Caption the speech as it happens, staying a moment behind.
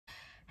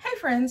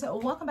friends,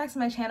 welcome back to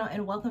my channel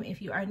and welcome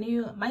if you are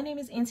new. My name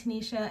is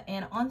Antonisha,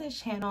 and on this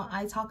channel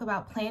I talk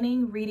about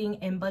planning, reading,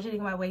 and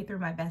budgeting my way through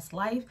my best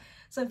life.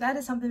 So if that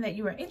is something that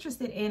you are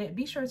interested in,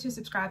 be sure to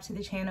subscribe to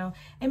the channel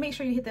and make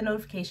sure you hit the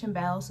notification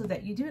bell so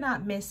that you do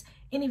not miss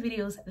any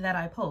videos that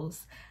I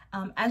post.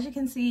 As you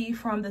can see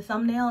from the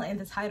thumbnail and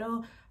the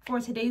title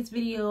for today's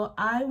video,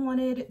 I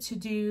wanted to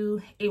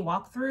do a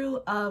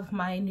walkthrough of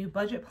my new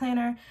budget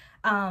planner.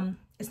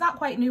 It's not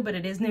quite new, but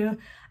it is new.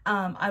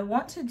 I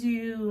want to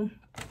do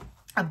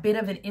a bit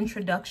of an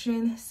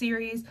introduction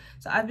series.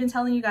 So I've been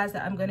telling you guys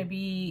that I'm going to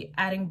be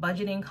adding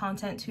budgeting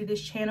content to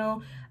this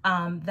channel.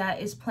 I'm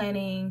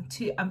planning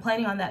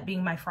on that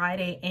being my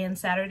Friday and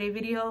Saturday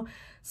video.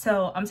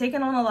 So I'm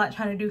taking on a lot,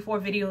 trying to do 4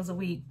 videos a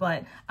week,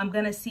 but I'm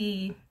going to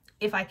see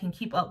if I can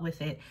keep up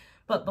with it.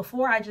 But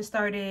before I just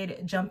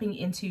started jumping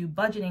into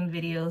budgeting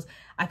videos,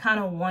 I kind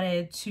of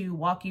wanted to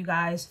walk you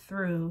guys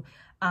through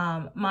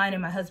mine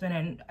and my husband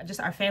and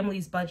just our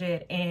family's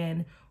budget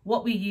and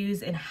what we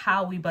use and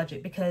how we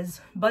budget,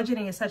 because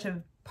budgeting is such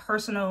a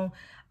personal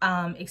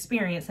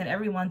experience and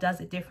everyone does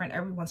it different.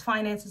 Everyone's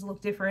finances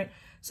look different.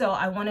 So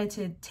I wanted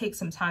to take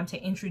some time to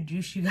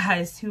introduce you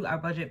guys to our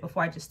budget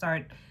before I just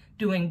start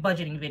doing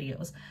budgeting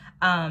videos.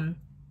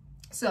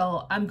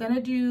 So I'm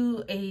gonna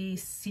do a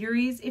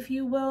series, if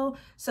you will.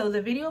 So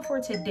the video for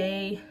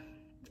today,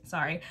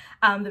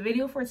 the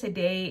video for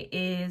today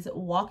is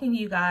walking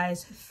you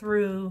guys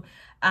through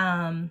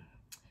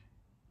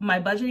my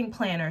budgeting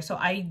planner. So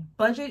I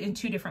budget in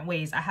 2 different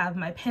ways. I have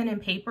my pen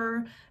and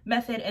paper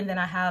method, and then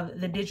I have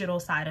the digital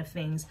side of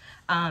things.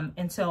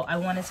 And so I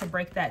wanted to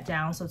break that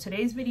down. So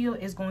today's video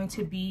is going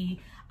to be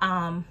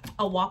a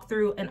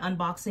walkthrough and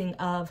unboxing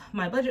of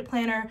my budget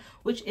planner,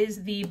 which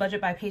is the Budget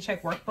by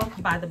Paycheck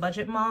Workbook by the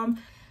Budget Mom.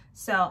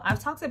 So I've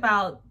talked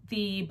about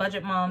the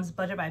Budget Mom's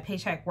Budget by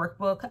Paycheck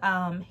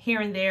Workbook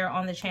here and there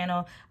on the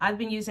channel. I've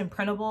been using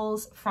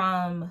printables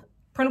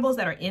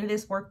that are in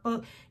this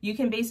workbook. You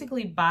can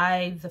basically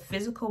buy the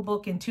physical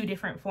book in 2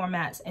 different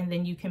formats, and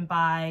then you can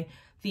buy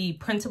the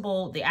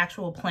printable, the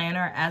actual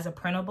planner as a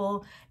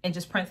printable and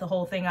just print the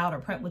whole thing out or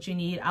print what you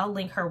need. I'll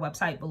link her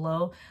website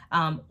below.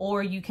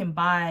 Or you can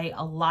buy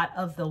a lot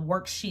of the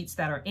worksheets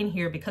that are in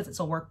here because it's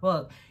a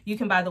workbook. You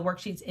can buy the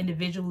worksheets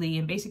individually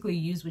and basically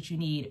use what you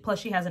need. Plus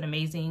she has an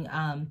amazing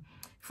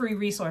free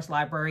resource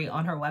library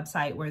on her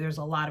website where there's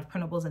a lot of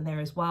printables in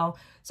there as well.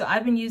 So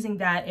I've been using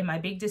that in my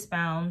Big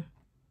Discount,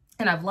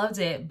 and I've loved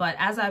it. But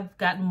as I've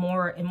gotten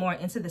more and more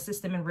into the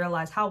system and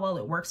realized how well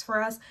it works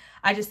for us,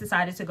 I just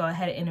decided to go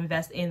ahead and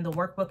invest in the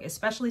workbook,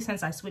 especially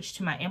since I switched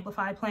to my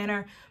Amplify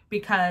planner,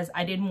 because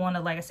I didn't want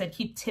to, like I said,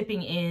 keep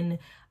tipping in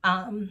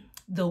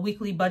the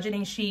weekly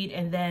budgeting sheet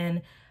and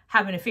then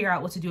having to figure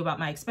out what to do about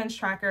my expense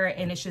tracker.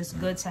 And it's just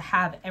good to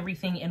have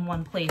everything in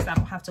one place. I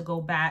don't have to go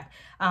back.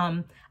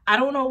 I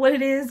don't know what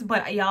it is,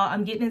 but y'all,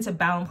 I'm getting into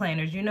bound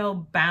planners. You know,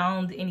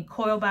 bound, any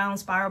coil bound,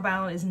 spiral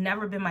bound has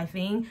never been my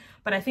thing,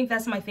 but I think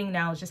that's my thing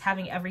now, is just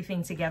having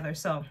everything together.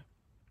 So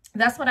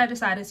that's what I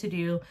decided to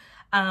do.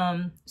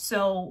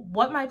 So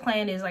what my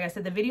plan is, like I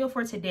said, the video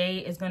for today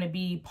is going to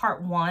be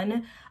part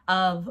 1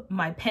 of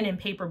my pen and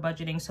paper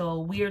budgeting. So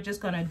we are just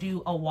going to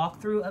do a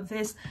walkthrough of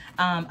this.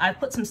 I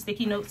put some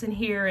sticky notes in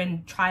here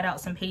and tried out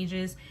some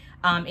pages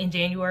in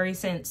January,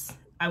 since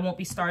I won't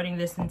be starting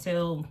this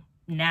until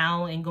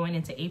now and going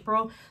into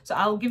April. So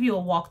I'll give you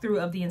a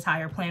walkthrough of the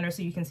entire planner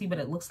so you can see what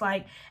it looks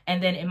like.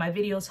 And then in my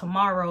video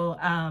tomorrow,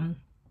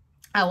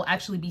 I will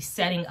actually be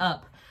setting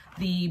up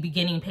the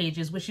beginning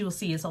pages, which you will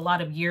see is a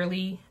lot of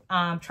yearly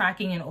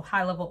tracking and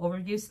high-level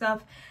overview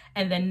stuff.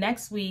 And then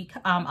next week,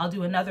 I'll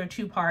do another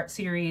 2-part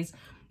series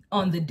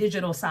on the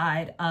digital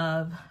side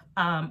of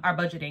our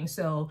budgeting.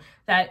 So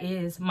that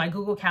is my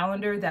Google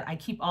Calendar that I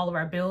keep all of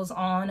our bills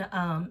on.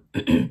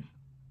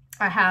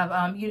 I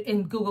have,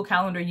 in Google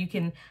Calendar, you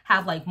can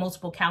have like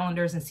multiple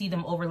calendars and see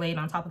them overlaid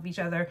on top of each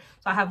other.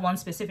 So I have one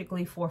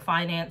specifically for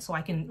finance, so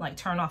I can like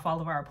turn off all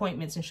of our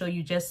appointments and show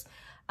you just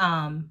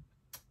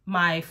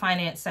my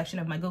finance section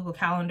of my Google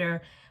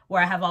Calendar,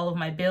 where I have all of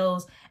my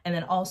bills. And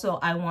then also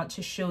I want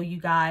to show you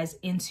guys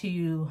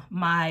into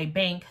my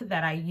bank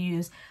that I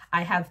use.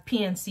 I have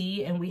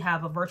PNC, and we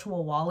have a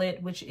virtual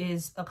wallet, which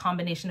is a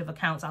combination of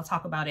accounts. I'll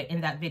talk about it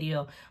in that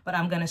video, but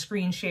I'm going to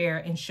screen share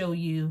and show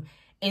you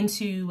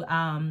into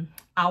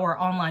our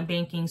online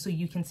banking so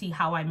you can see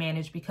how I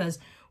manage, because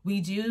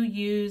we do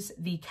use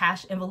the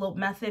cash envelope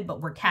method, but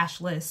we're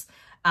cashless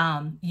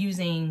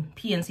using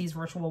PNC's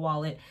virtual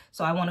wallet.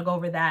 So I want to go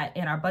over that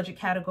in our budget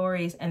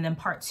categories. And then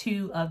part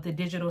 2 of the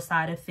digital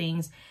side of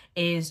things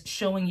is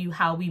showing you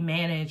how we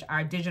manage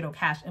our digital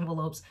cash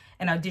envelopes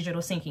and our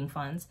digital sinking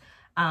funds.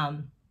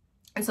 And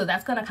so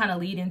that's going to kind of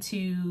lead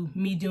into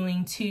me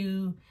doing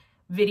 2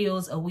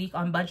 videos a week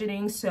on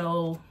budgeting.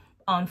 So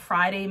on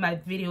Friday, my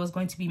video is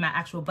going to be my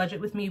actual budget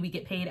with me. We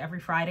get paid every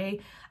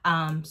Friday.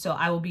 So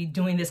I will be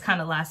doing this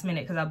kind of last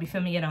minute because I'll be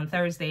filming it on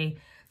Thursday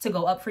to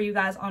go up for you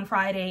guys on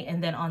Friday.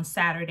 And then on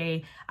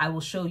Saturday, I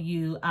will show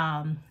you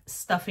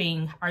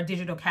stuffing our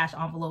digital cash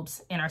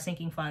envelopes in our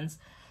sinking funds.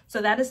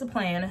 So that is the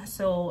plan.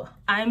 So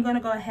I'm going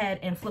to go ahead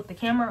and flip the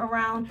camera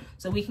around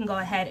so we can go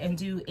ahead and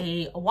do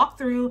a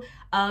walkthrough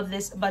of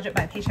this Budget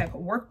by Paycheck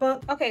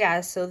workbook. Okay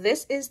guys, so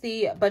this is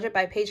the Budget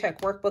by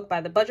Paycheck workbook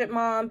by the Budget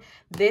Mom.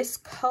 This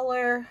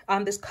color,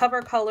 this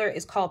cover color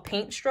is called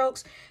Paint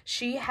Strokes.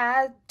 She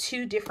had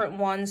two different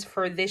ones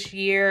for this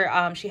year.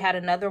 She had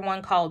another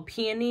one called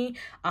Peony.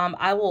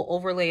 I will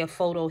overlay a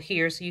photo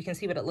here so you can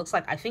see what it looks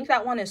like. I think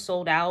that one is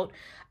sold out.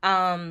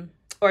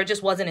 Or it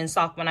just wasn't in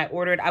stock when I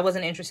ordered. I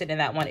wasn't interested in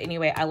that one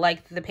anyway. I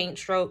liked the paint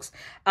strokes.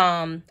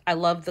 I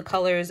love the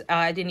colors.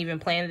 I didn't even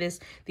plan this.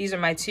 These are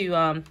my two,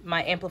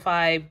 my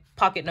Amplify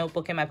pocket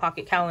notebook and my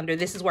pocket calendar.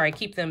 This is where I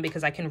keep them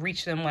because I can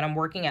reach them when I'm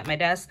working at my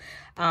desk.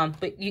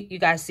 But you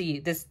guys see,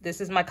 this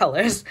is my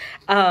colors.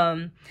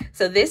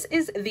 So this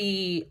is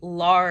the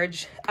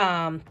large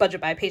Budget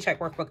by Paycheck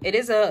workbook. It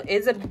is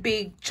a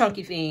big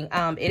chunky thing.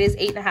 It is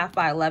 8.5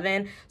 by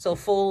 11, so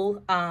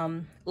full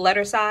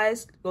letter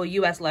size, well,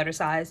 US letter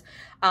size.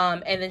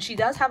 And then she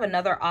does have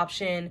another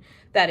option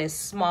that is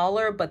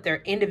smaller, but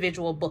they're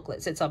individual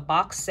booklets. It's a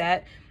box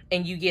set,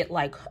 and you get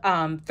like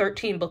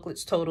 13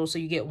 booklets total. So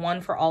you get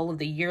one for all of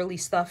the yearly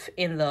stuff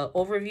in the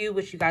overview,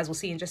 which you guys will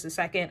see in just a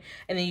second.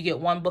 And then you get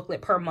one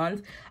booklet per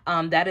month.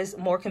 That is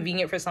more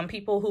convenient for some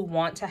people who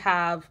want to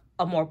have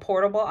a more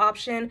portable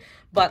option.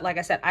 But like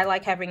I said, I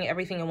like having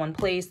everything in one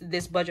place.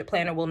 This budget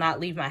planner will not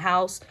leave my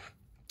house.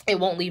 It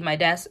won't leave my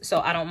desk, so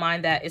I don't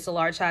mind that it's a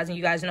large size. And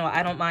you guys know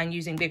I don't mind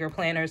using bigger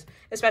planners,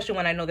 especially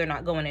when I know they're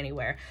not going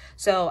anywhere.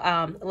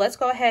 So let's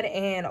go ahead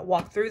and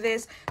walk through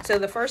this. So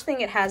the first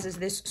thing it has is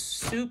this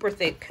super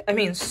thick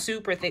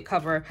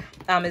cover.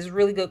 It's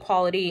really good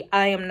quality.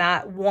 I am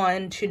not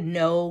one to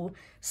know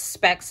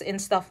specs and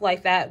stuff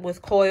like that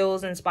with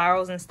coils and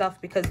spirals and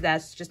stuff because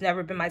that's just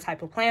never been my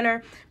type of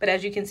planner. But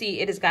as you can see,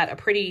 it has got a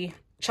pretty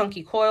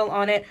chunky coil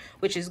on it,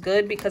 which is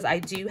good because I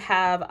do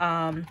have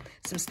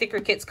some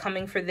sticker kits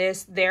coming for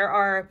this. There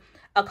are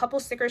a couple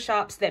sticker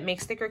shops that make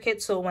sticker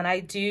kits, so when I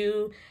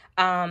do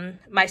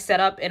my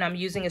setup and I'm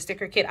using a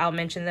sticker kit, I'll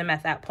mention them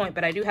at that point,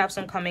 but I do have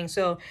some coming,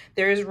 so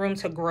there is room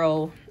to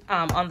grow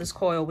on this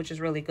coil, which is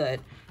really good.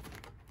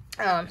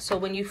 So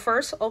when you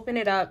first open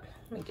it up,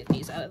 let me get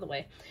these out of the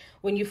way.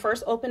 When you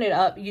first open it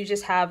up, you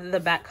just have the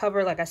back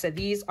cover. Like I said,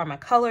 these are my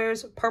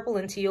colors. Purple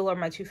and teal are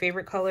my two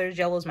favorite colors.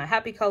 Yellow is my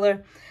happy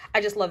color.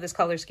 I just love this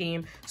color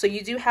scheme. So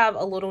you do have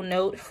a little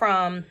note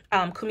from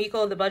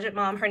Kumiko, the Budget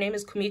Mom. Her name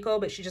is Kumiko,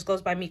 but she just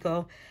goes by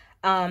Miko.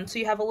 So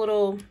you have a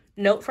little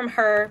note from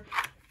her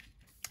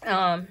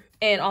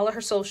and all of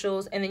her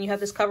socials. And then you have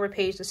this cover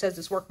page that says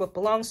this workbook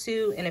belongs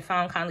to, and if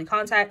found, kindly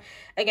contact.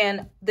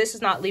 Again, this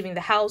is not leaving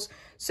the house.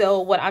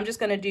 So what I'm just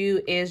going to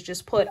do is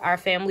just put our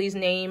family's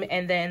name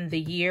and then the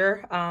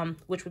year,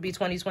 which would be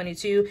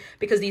 2022,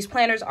 because these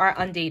planners are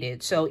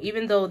undated. So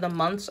even though the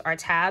months are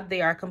tabbed,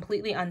 they are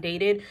completely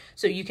undated.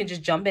 So you can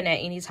just jump in at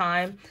any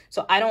time.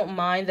 So I don't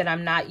mind that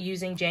I'm not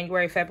using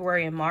January,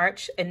 February, and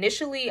March.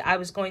 Initially, I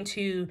was going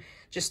to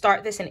just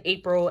start this in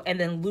April and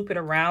then loop it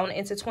around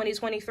into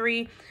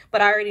 2023.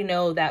 But I already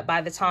know that by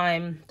the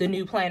time the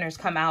new planners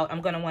come out, I'm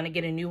going to want to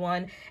get a new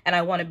one. And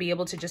I want to be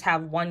able to just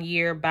have 1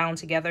 year bound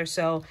together.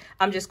 So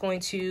I'm just going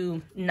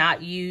to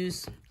not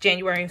use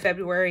January and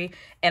February,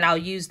 and I'll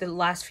use the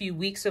last few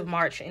weeks of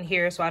March in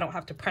here so I don't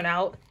have to print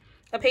out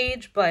a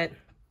page, but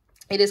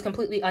it is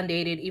completely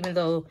undated even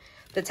though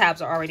the tabs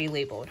are already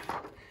labeled.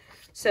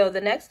 So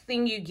the next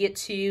thing you get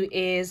to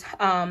is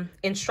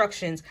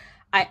instructions.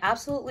 I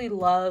absolutely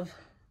love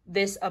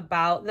this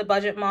about the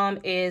Budget Mom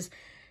is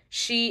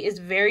she is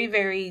very,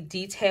 very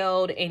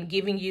detailed and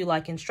giving you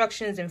like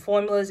instructions and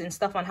formulas and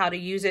stuff on how to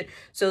use it.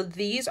 So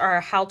these are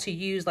how to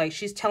use, like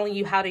she's telling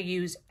you how to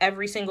use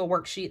every single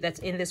worksheet that's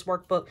in this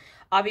workbook.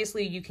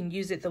 Obviously you can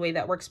use it the way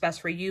that works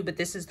best for you, but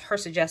this is her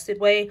suggested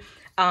way.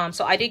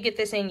 So I did get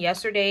this in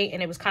yesterday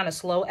and it was kind of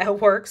slow at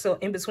work. So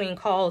in between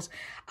calls,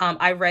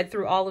 I read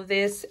through all of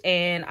this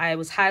and I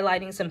was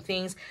highlighting some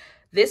things.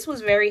 This was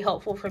very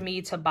helpful for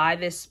me to buy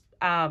this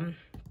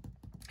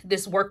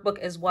this workbook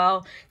as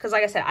well, because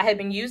like I said, I had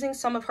been using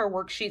some of her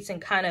worksheets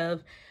and kind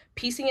of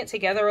piecing it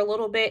together a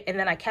little bit, and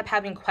then I kept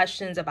having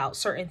questions about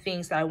certain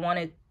things that I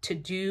wanted to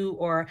do,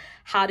 or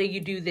how do you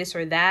do this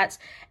or that,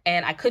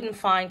 and I couldn't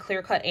find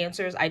clear-cut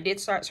answers. I did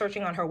start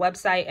searching on her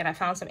website and I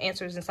found some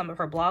answers in some of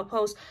her blog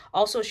posts.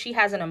 Also, she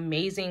has an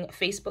amazing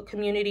Facebook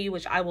community,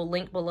 which I will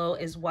link below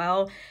as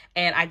well,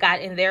 and I got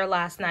in there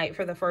last night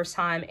for the first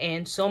time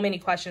and so many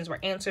questions were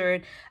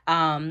answered,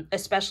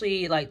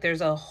 especially like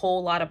there's a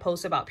whole lot of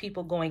posts about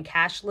people going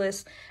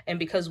cashless, and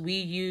because we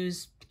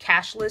use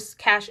cashless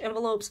cash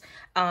envelopes,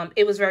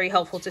 it was very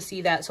helpful to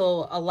see that.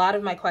 So a lot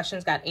of my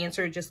questions got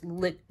answered just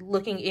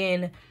looking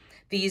in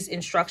these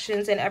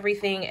instructions and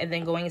everything, and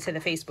then going into the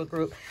Facebook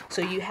group.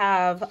 So you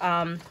have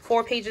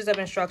 4 pages of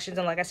instructions,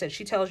 and like I said,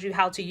 she tells you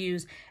how to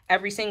use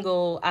every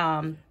single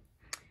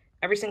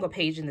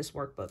page in this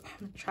workbook.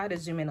 I'm gonna try to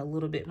zoom in a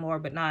little bit more,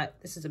 but not,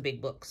 this is a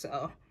big book,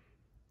 so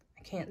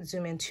I can't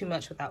zoom in too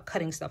much without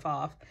cutting stuff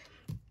off.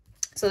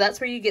 So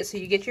that's where you get, so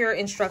you get your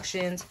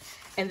instructions,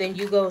 and then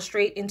you go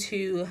straight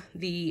into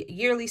the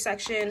yearly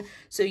section.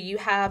 So you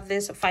have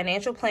this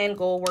financial plan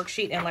goal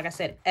worksheet. And like I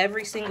said,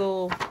 every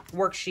single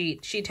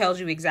worksheet, she tells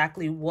you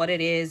exactly what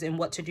it is and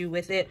what to do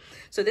with it.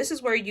 So this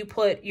is where you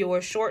put your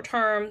short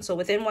term, so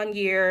within 1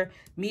 year,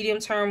 medium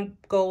term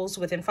goals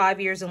within 5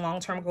 years, and long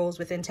term goals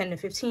within 10 to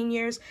 15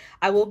 years.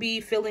 I will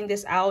be filling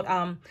this out.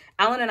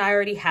 Alan and I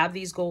already have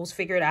these goals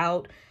figured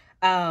out.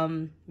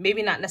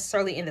 Maybe not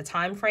necessarily in the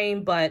time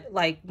frame, but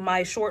like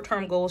my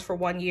short-term goals for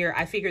 1 year,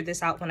 I figured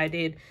this out when I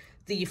did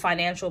the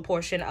financial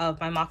portion of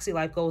my Moxie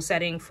Life goal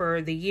setting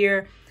for the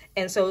year.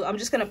 And so I'm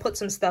just going to put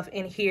some stuff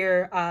in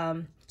here.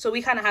 So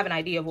we kind of have an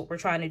idea of what we're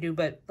trying to do,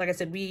 but like I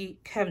said, we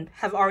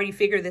have already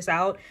figured this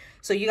out.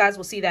 So you guys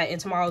will see that in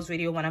tomorrow's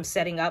video when I'm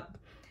setting up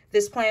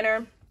this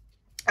planner.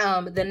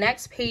 The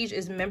next page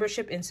is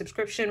membership and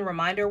subscription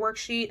reminder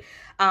worksheet.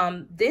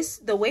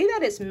 The way that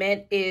it's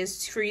meant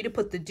is for you to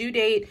put the due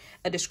date,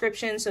 a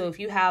description. So if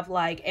you have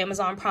like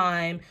Amazon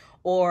Prime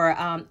or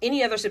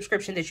any other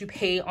subscription that you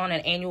pay on an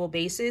annual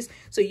basis,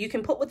 so you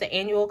can put what the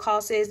annual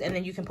cost is, and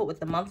then you can put what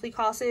the monthly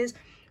cost is.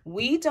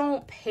 We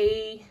don't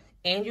pay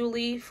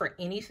annually for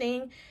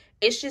anything.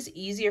 It's just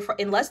easier for,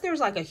 unless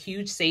there's like a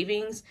huge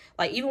savings,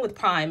 like even with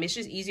Prime, it's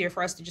just easier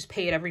for us to just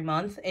pay it every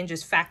month and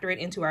just factor it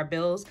into our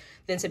bills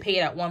than to pay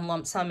it at one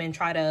lump sum and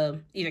try to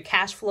either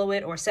cash flow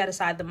it or set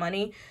aside the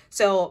money.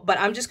 So, but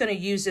I'm just going to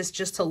use this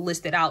just to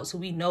list it out so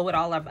we know what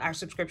all of our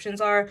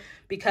subscriptions are,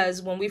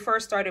 because when we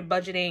first started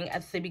budgeting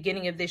at the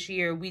beginning of this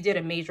year, we did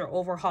a major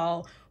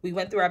overhaul. We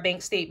went through our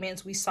bank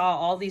statements. We saw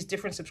all these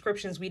different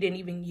subscriptions we didn't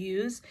even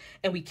use,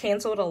 and we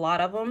canceled a lot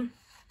of them.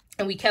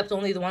 And we kept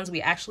only the ones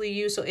we actually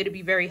use. So it'd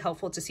be very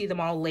helpful to see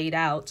them all laid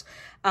out.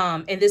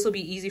 And this will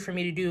be easy for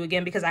me to do,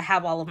 again, because I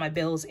have all of my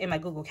bills in my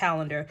Google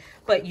Calendar.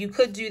 But you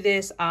could do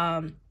this,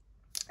 like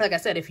I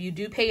said, if you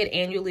do pay it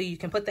annually, you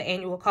can put the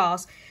annual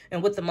cost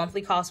and what the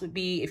monthly cost would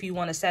be. If you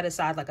want to set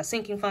aside like a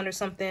sinking fund or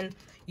something,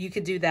 you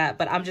could do that.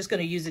 But I'm just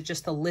going to use it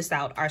just to list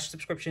out our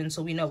subscriptions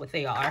so we know what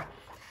they are.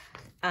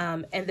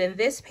 And then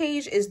this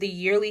page is the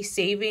yearly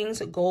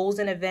savings, goals,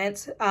 and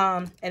events,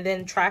 and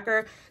then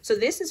tracker. So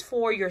this is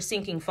for your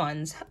sinking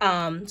funds.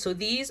 So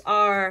these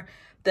are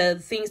the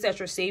things that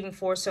you're saving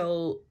for.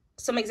 So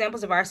some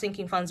examples of our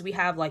sinking funds, we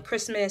have like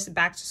Christmas,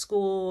 back to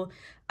school.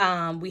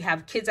 We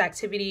have kids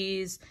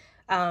activities.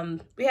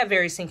 We have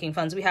various sinking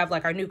funds. We have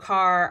like our new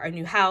car, our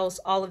new house,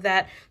 all of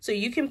that. So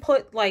you can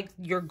put like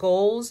your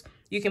goals.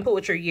 You can put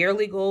what your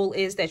yearly goal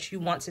is that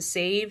you want to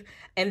save,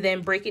 and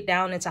then break it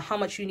down into how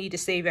much you need to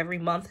save every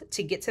month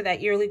to get to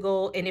that yearly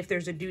goal, and if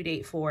there's a due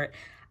date for it.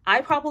 I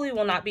probably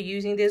will not be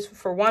using this.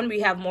 For one, we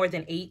have more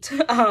than 8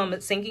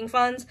 sinking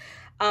funds.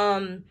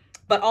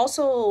 But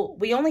also,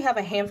 we only have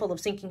a handful of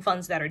sinking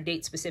funds that are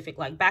date specific,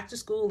 like back to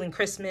school and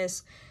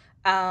Christmas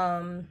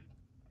have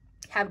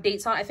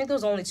dates on. I think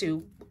those are only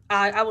 2.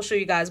 I will show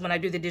you guys when I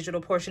do the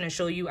digital portion and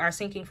show you our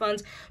sinking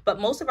funds, but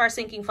most of our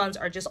sinking funds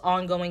are just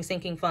ongoing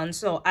sinking funds,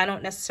 so I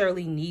don't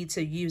necessarily need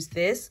to use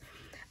this.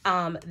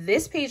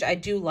 This page I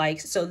do like,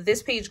 so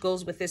this page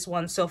goes with this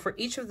one. So for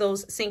each of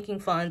those sinking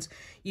funds,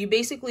 you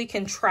basically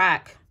can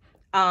track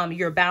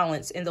your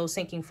balance in those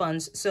sinking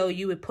funds. So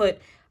you would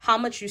put how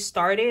much you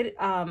started,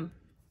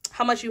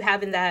 how much you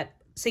have in that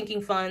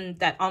sinking fund,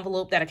 that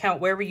envelope, that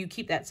account, wherever you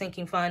keep that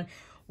sinking fund,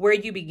 where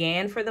you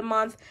began for the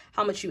month,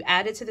 how much you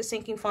added to the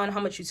sinking fund, how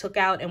much you took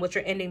out, and what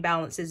your ending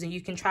balance is. And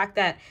you can track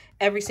that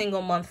every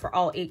single month for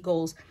all 8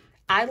 goals.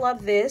 I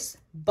love this,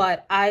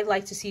 but I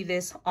like to see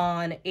this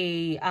on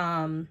a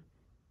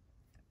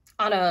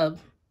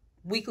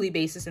weekly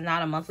basis and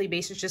not a monthly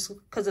basis, just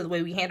because of the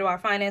way we handle our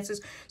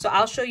finances. So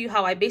I'll show you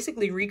how I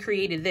basically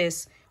recreated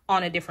this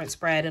on a different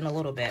spread in a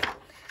little bit.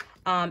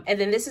 And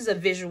then this is a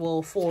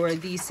visual for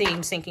the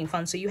same sinking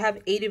fund. So you have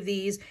 8 of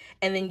these,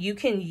 and then you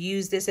can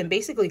use this and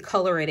basically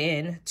color it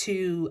in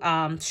to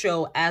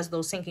show as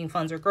those sinking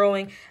funds are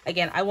growing.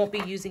 Again, I won't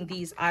be using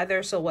these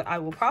either. So what I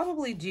will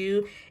probably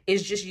do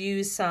is just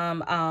use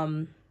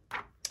some,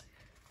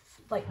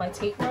 like my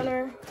tape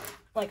runner.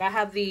 Like I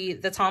have the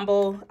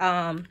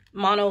Tombow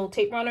mono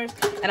tape runners,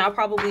 and I'll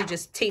probably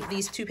just tape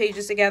these 2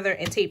 pages together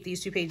and tape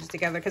these 2 pages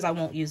together because I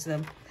won't use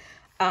them.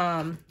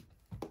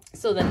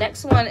 So the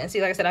next one, and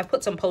see, like I said, I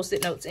put some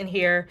Post-it notes in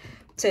here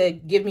to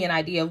give me an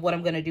idea of what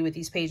I'm going to do with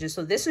these pages.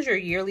 So this is your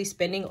yearly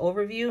spending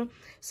overview.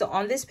 So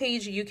on this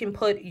page, you can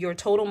put your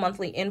total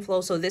monthly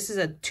inflow. So this is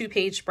a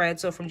 2-page spread.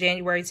 So from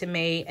January to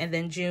May, and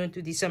then June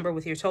through December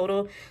with your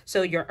total.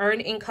 So your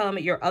earned income,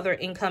 your other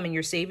income, and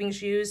your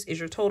savings use is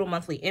your total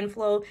monthly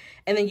inflow.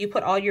 And then you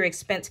put all your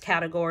expense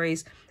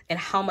categories and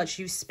how much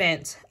you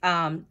spent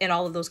in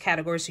all of those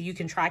categories, so you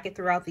can track it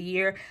throughout the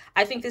year.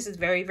 I think this is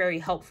very, very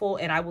helpful,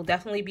 and I will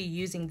definitely be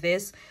using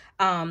this.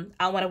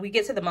 When we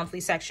get to the monthly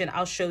section,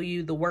 I'll show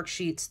you the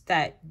worksheets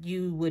that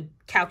you would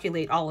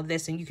calculate all of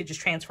this, and you could just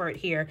transfer it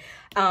here.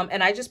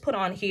 And I just put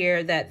on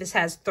here that this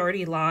has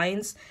 30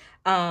 lines,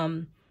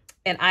 and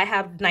I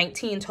have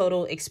 19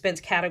 total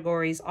expense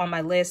categories on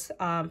my list.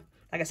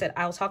 Like I said,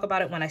 I'll talk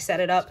about it when I set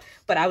it up,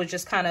 but I was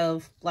just kind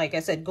of, like I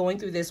said, going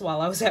through this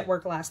while I was at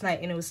work last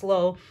night, and it was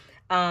slow.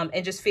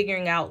 and just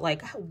figuring out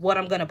like what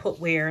I'm going to put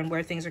where and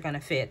where things are going to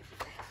fit.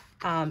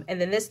 And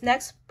then this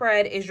next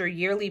spread is your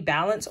yearly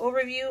balance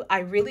overview. I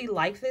really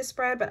like this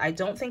spread, but I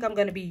don't think I'm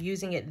going to be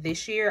using it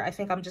this year. I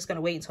think I'm just going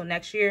to wait until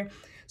next year.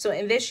 So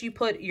in this, you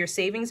put your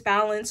savings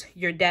balance,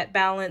 your debt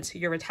balance,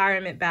 your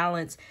retirement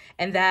balance,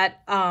 and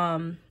that,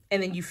 and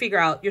then you figure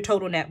out your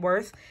total net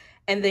worth.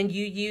 And then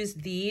you use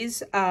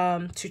these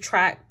to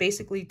track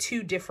basically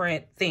two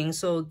different things.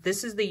 So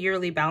this is the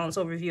yearly balance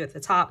overview at the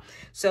top.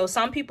 So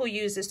some people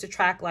use this to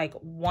track like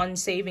one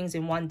savings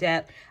and one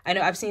debt. I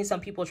know I've seen some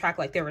people track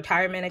like their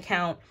retirement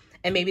account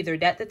and maybe their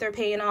debt that they're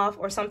paying off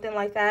or something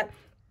like that.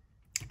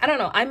 I don't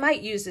know. I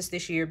might use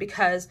this year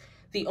because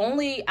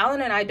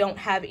Alan and I don't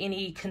have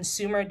any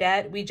consumer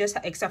debt. We just,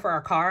 except for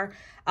our car.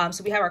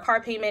 So we have our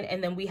car payment,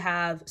 and then we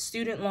have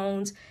student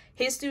loans.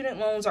 His student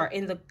loans are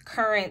in the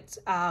current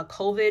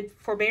COVID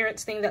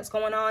forbearance thing that's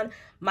going on.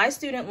 My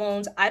student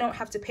loans, I don't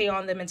have to pay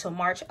on them until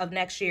March of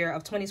next year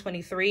of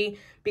 2023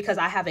 because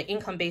I have an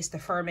income-based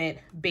deferment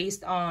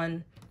based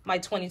on my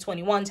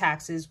 2021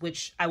 taxes,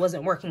 which I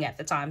wasn't working at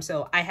the time.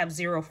 So I have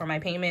zero for my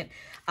payment.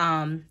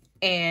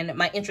 And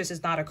my interest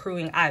is not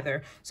accruing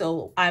either.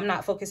 So I'm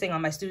not focusing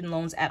on my student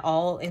loans at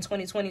all in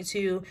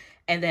 2022.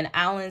 And then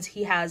Alan's,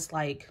 he has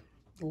like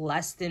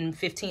less than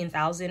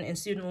 15,000 in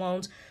student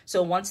loans.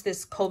 So once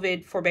this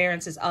COVID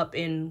forbearance is up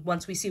and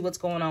once we see what's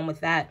going on with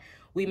that,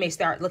 we may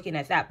start looking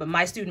at that. But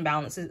my student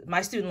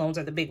loans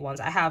are the big ones.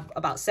 I have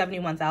about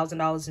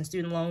 $71,000 in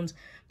student loans.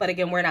 But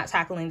again, we're not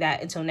tackling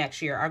that until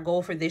next year. Our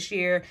goal for this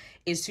year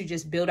is to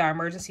just build our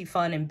emergency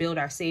fund and build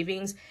our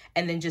savings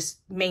and then just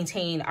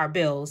maintain our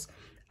bills.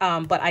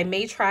 But I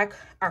may track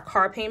our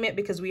car payment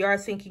because we are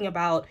thinking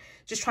about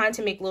just trying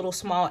to make little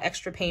small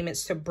extra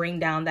payments to bring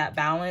down that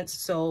balance.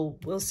 So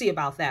we'll see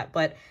about that.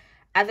 But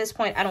at this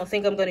point, I don't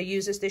think I'm going to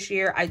use this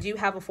year. I do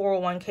have a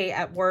 401k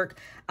at work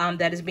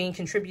that is being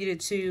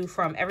contributed to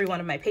from every one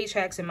of my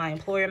paychecks, and my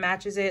employer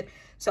matches it.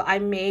 So I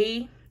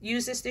may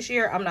use this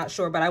year. I'm not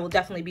sure, but I will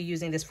definitely be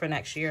using this for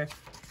next year.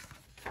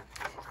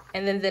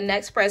 And then the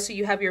next spread, so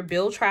you have your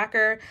bill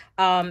tracker.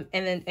 And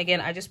then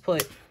again, I just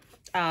put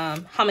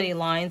how many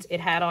lines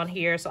it had on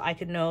here so I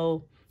could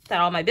know that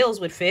all my bills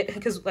would fit,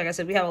 because like I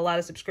said, we have a lot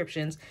of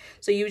subscriptions.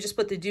 So you would just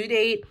put the due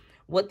date,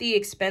 what the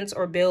expense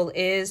or bill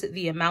is,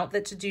 the amount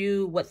that's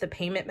due, what the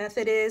payment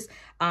method is.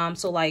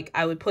 So like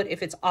I would put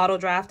if it's auto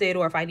drafted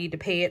or if I need to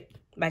pay it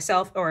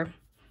myself, or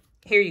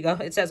here you go,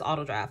 it says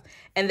auto draft,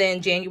 and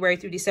then January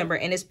through December.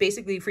 And it's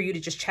basically for you to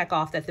just check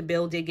off that the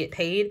bill did get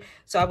paid.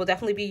 So I will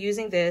definitely be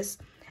using this.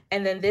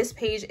 And then this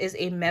page is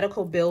a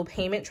medical bill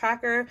payment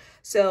tracker.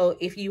 So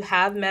if you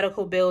have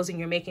medical bills and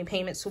you're making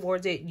payments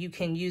towards it, you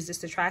can use this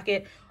to track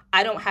it.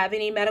 I don't have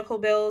any medical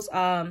bills.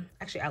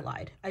 Actually, I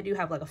lied. I do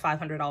have like a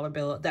 $500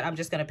 bill that I'm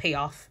just going to pay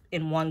off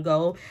in one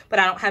go, but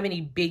I don't have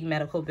any big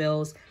medical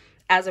bills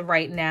as of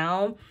right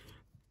now.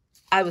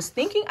 I was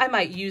thinking I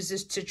might use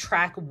this to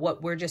track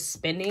what we're just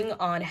spending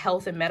on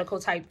health and medical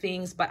type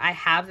things, but I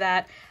have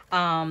that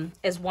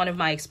as one of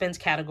my expense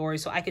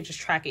categories, so I could just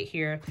track it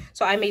here.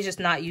 So I may just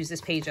not use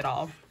this page at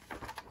all.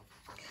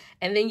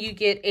 And then you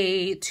get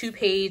a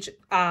 2-page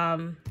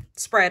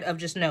spread of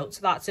just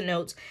notes, lots of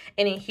notes.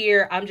 And in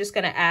here, I'm just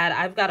going to add,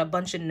 I've got a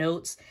bunch of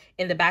notes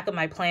in the back of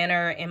my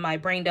planner in my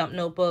brain dump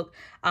notebook,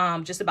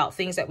 just about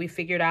things that we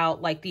figured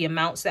out, like the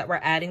amounts that we're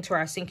adding to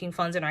our sinking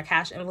funds and our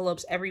cash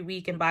envelopes every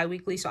week and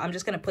bi-weekly. So I'm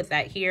just going to put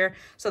that here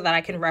so that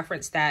I can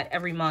reference that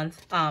every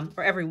month,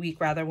 or every week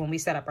rather, when we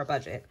set up our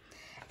budget.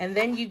 And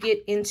then you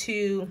get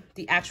into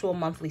the actual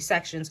monthly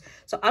sections.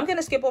 So I'm going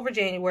to skip over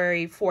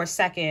January for a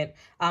second.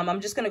 I'm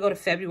just going to go to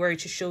February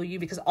to show you,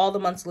 because all the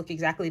months look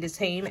exactly the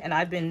same and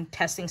I've been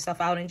testing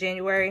stuff out in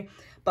January,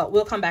 but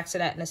we'll come back to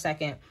that in a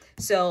second.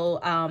 So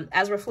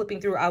as we're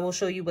flipping through, I will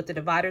show you what the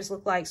dividers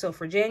look like. So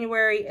for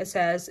January, it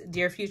says,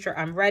 "Dear future,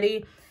 I'm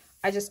ready."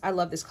 I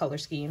love this color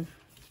scheme.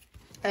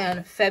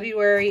 And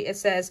February, it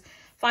says,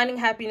 "Finding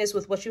happiness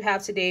with what you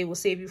have today will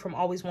save you from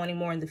always wanting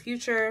more in the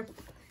future."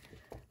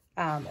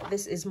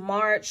 This is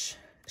March.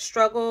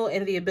 "Struggle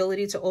and the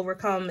ability to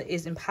overcome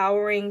is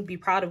empowering. Be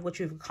proud of what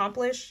you've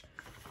accomplished."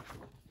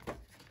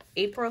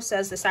 April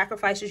says, "The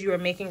sacrifices you are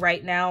making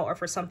right now are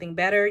for something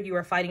better. You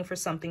are fighting for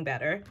something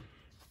better."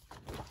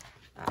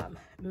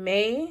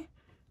 May,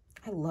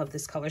 I love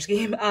this color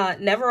scheme.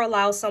 "Never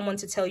allow someone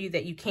to tell you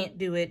that you can't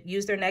do it.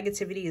 Use their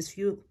negativity as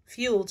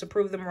fuel to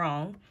prove them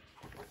wrong."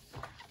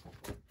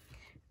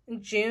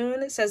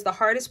 June says, "The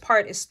hardest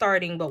part is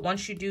starting, but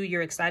once you do,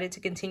 you're excited to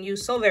continue."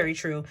 So very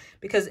true,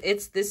 because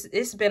it's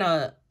been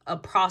a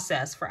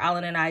process for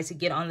Alan and I to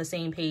get on the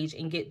same page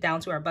and get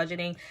down to our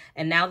budgeting.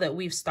 And now that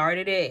we've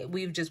started it,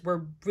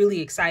 we're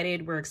really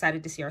excited. We're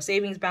excited to see our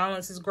savings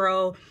balances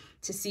grow,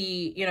 to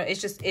see,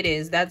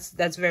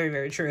 that's very,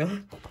 very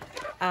true.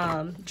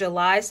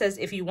 July says,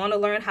 "If you want to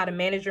learn how to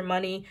manage your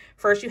money,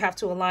 first you have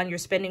to align your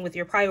spending with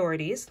your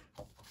priorities."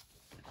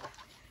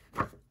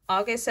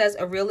 August says,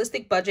 "A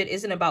realistic budget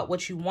isn't about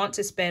what you want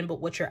to spend,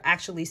 but what you're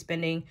actually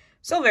spending."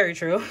 So very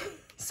true.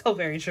 So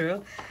very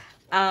true.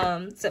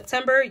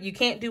 September, "You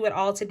can't do it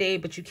all today,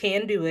 but you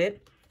can do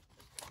it."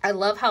 I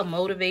love how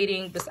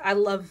motivating this. I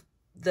love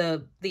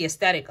the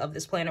aesthetic of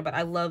this planner, but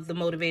I love the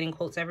motivating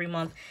quotes every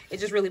month. It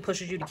just really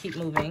pushes you to keep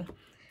moving.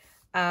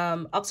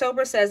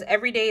 October says,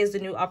 every day is the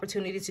new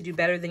opportunity to do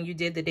better than you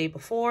did the day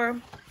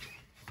before.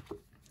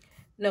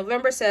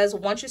 November says,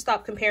 once you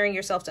stop comparing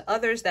yourself to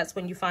others, that's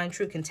when you find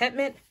true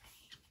contentment.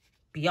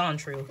 Beyond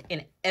true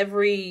in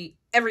every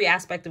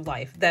aspect of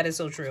life. That is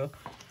so true.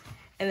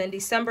 And then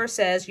December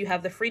says, you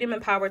have the freedom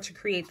and power to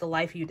create the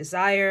life you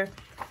desire.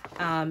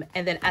 And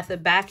then at the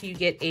back, you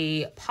get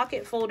a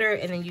pocket folder,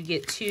 and then you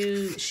get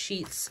 2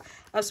 sheets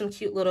of some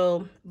cute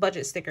little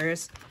budget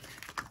stickers.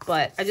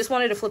 But I just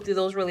wanted to flip through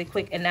those really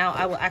quick. And now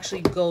I will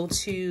actually go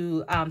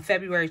to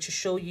February to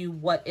show you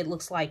what it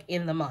looks like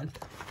in the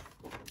month.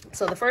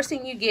 So the first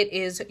thing you get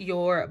is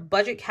your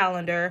budget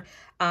calendar.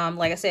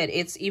 Like I said,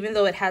 even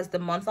though it has the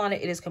month on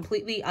it, it is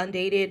completely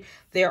undated.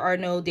 There are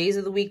no days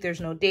of the week. There's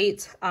no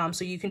dates.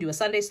 So you can do a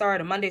Sunday start,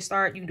 a Monday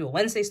start. You can do a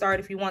Wednesday start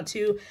if you want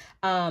to.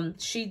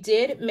 She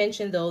did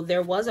mention, though,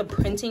 there was a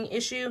printing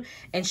issue,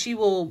 and she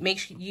will make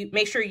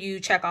sure you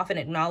check off and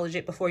acknowledge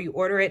it before you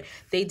order it.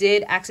 They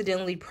did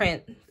accidentally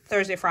print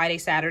Thursday, Friday,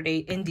 Saturday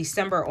in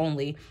December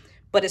only.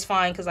 But it's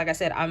fine because, like I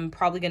said, I'm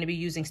probably going to be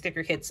using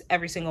sticker kits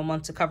every single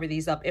month to cover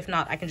these up. If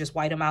not, I can just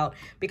white them out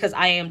because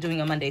I am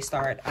doing a Monday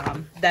start.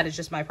 That is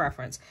just my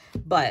preference.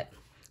 But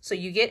so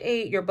you get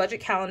your budget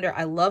calendar.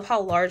 I love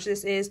how large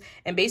this is.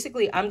 And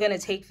basically, I'm going to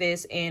take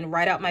this and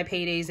write out my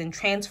paydays and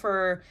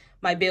transfer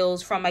my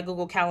bills from my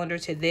Google Calendar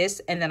to this.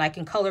 And then I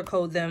can color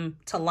code them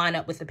to line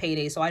up with the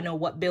payday. So I know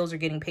what bills are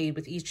getting paid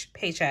with each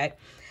paycheck.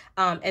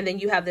 And then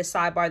you have this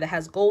sidebar that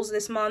has goals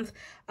this month.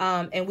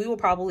 And we will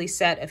probably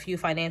set a few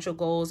financial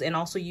goals and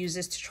also use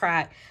this to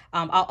track.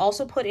 I'll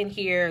also put in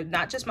here,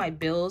 not just my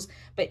bills,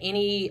 but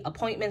any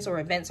appointments or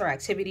events or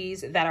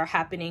activities that are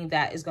happening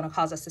that is going to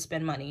cause us to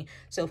spend money.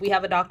 So if we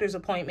have a doctor's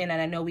appointment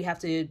and I know we have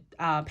to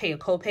pay a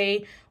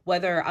copay,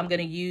 whether I'm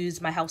going to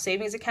use my health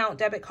savings account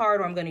debit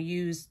card or I'm going to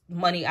use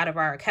money out of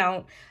our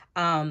account,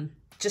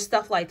 just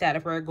stuff like that.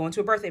 If we're going to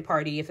a birthday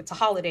party, if it's a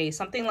holiday,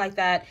 something like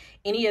that,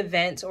 any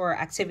event or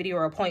activity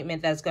or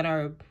appointment that's going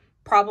to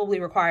probably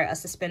require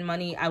us to spend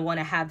money, I want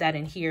to have that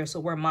in here so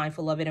we're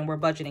mindful of it and we're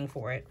budgeting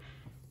for it.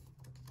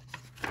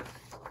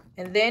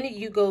 And then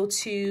you go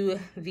to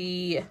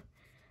the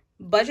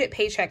budget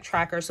paycheck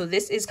tracker. So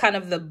this is kind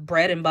of the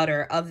bread and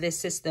butter of this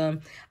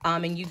system.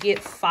 And you get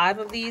 5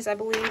 of these, I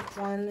believe.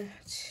 1,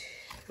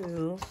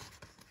 2,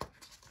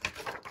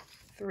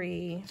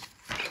 3,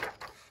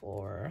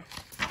 4,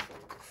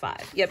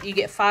 5. Yep, you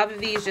get 5 of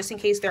these just in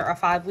case there are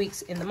 5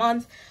 weeks in the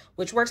month,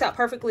 which works out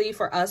perfectly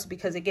for us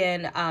because,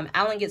 again,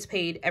 Alan gets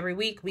paid every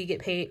week.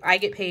 I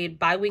get paid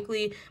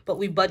bi-weekly, but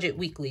we budget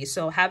weekly.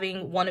 So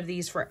having one of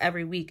these for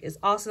every week is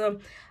awesome.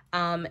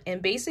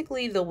 And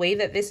basically the way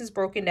that this is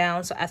broken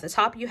down, so at the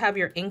top you have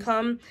your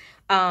income.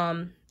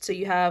 So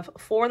you have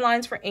 4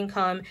 lines for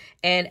income,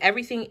 and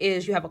everything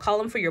is, you have a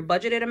column for your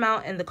budgeted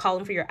amount and the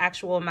column for your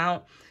actual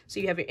amount. So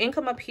you have your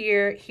income up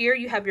here. Here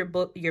you have your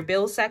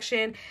bills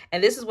section.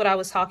 And this is what I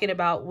was talking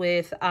about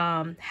with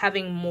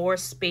having more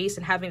space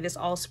and having this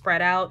all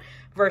spread out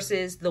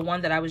versus the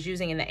one that I was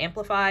using in the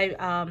Amplify,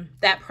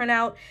 that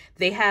printout.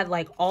 They had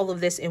like all of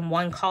this in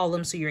one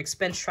column, so your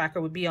expense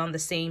tracker would be on the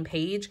same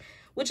page,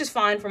 which is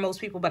fine for most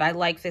people, but I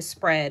like this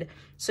spread.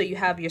 So you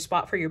have your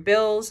spot for your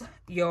bills,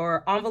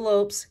 your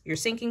envelopes, your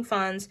sinking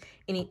funds,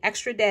 any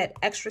extra debt,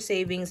 extra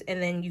savings,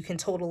 and then you can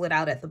total it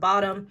out at the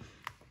bottom.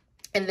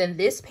 And then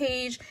this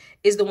page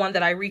is the one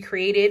that I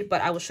recreated,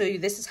 but I will show you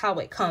this is how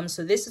it comes.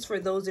 So this is for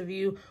those of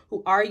you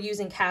who are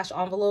using cash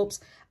envelopes,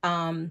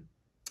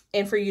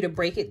 and for you to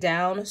break it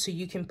down so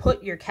you can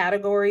put your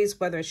categories,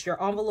 whether it's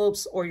your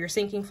envelopes or your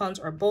sinking funds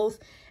or both,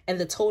 and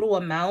the total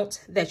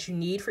amount that you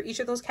need for each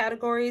of those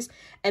categories.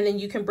 And then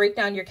you can break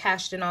down your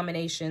cash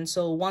denomination.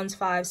 So 1s,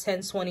 5s,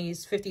 10s,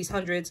 20s,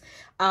 50s,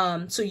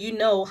 100s. So you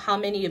know how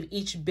many of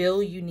each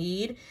bill you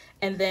need.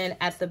 And then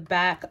at the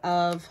back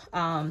of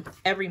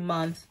every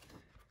month,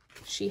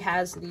 she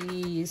has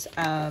these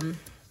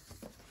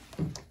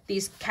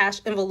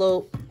cash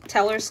envelope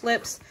teller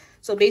slips.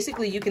 So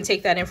basically you can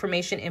take that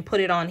information and put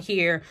it on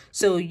here.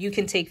 So you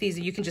can take these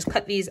and you can just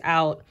cut these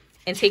out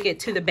and take it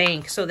to the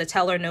bank so the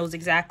teller knows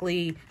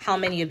exactly how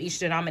many of each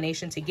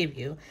denomination to give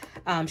you.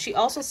 She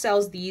also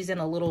sells these in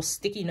a little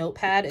sticky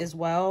notepad as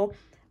well.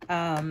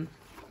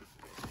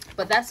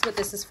 But that's what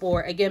this is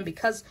for. Again,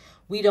 because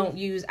we don't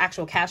use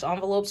actual cash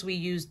envelopes, we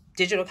use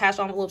digital cash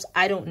envelopes.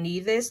 I don't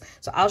need this.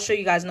 So I'll show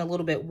you guys in a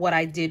little bit what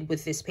I did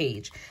with this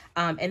page.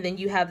 And then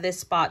you have this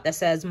spot that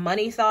says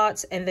money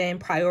thoughts and then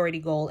priority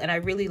goal. And I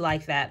really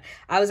like that.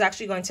 I was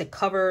actually going to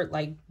cover,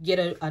 like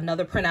get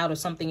another printout or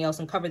something else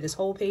and cover this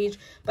whole page.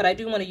 But I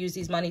do want to use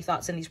these money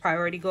thoughts and these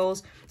priority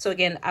goals. So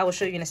again, I will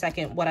show you in a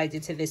second what I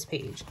did to this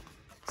page.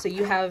 So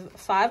you have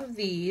 5 of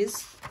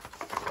these.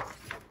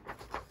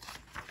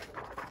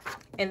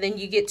 And then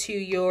you get to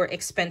your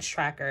expense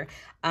tracker.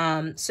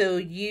 So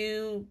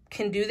you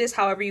can do this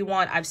however you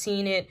want. I've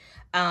seen it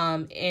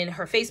in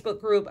her Facebook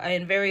group,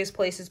 in various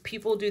places.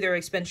 People do their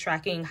expense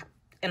tracking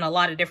in a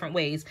lot of different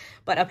ways.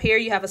 But up here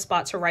you have a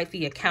spot to write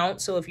the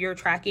account. So if you're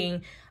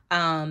tracking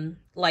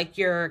like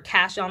your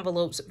cash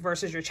envelopes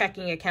versus your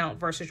checking account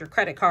versus your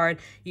credit card.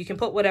 You can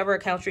put whatever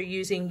account you're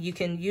using. You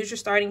can use your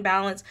starting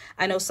balance.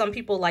 I know some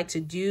people like to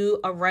do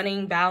a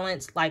running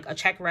balance, like a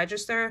check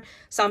register.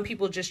 Some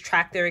people just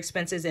track their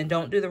expenses and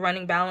don't do the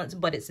running balance,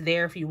 but it's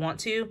there if you want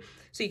to.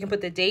 So you can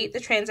put the date, the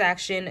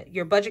transaction,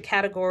 your budget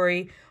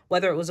category,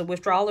 whether it was a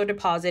withdrawal or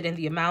deposit, and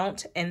the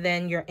amount, and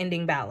then your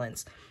ending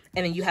balance.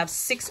 And then you have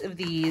 6 of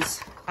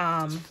these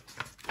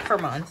per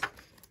month.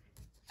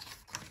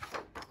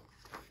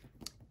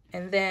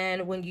 And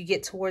then when you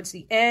get towards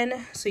the end,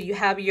 so you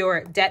have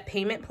your debt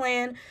payment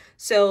plan.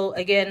 So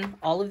again,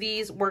 all of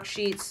these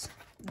worksheets,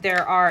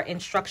 there are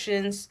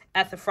instructions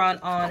at the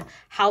front on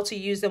how to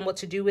use them, what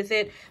to do with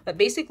it. But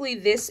basically,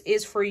 this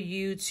is for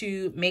you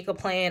to make a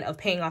plan of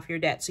paying off your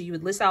debt. So you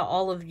would list out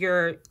all of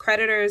your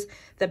creditors,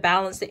 the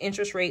balance, the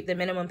interest rate, the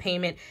minimum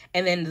payment,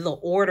 and then the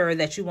order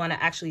that you want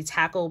to actually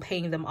tackle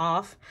paying them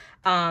off.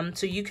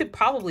 So you could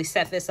probably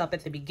set this up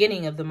at the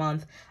beginning of the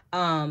month,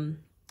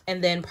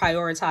 and then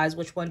prioritize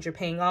which ones you're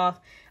paying off.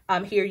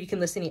 Here you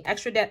can list any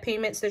extra debt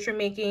payments that you're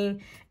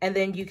making, and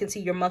then you can see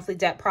your monthly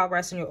debt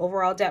progress and your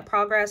overall debt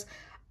progress.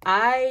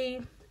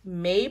 I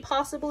may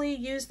possibly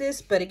use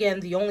this, but again,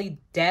 the only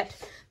debt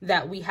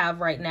that we have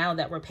right now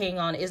that we're paying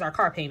on is our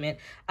car payment.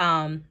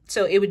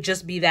 So it would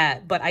just be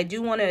that. But I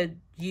do want to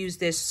use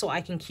this so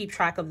I can keep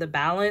track of the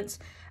balance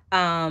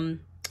and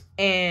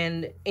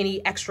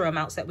any extra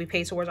amounts that we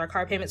pay towards our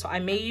car payment. So I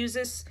may use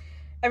this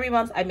every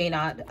month. I may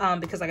not,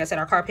 because like I said,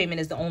 our car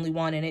payment is the only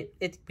one, and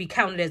it we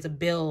count it as a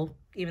bill,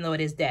 even though it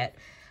is debt.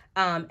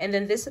 And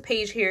then this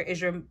page here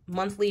is your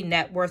monthly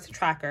net worth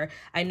tracker.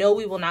 I know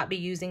we will not be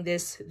using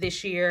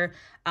this year.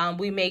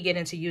 We may get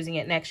into using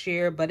it next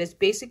year, but it's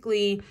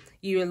basically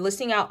you're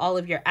listing out all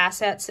of your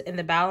assets and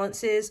the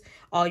balances,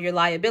 all your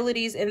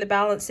liabilities and the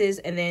balances,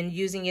 and then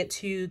using it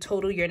to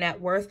total your net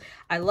worth.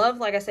 I love,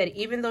 like I said,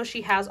 even though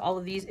she has all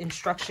of these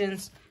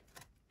instructions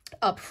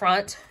up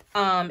front,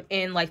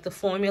 in like the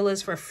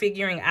formulas for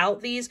figuring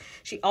out these,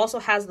 she also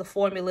has the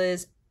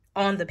formulas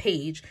on the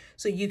page,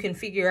 so you can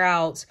figure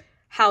out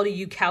how do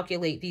you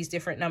calculate these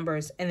different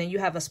numbers. And then you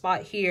have a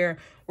spot here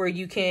where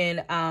you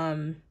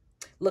can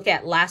look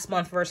at last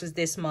month versus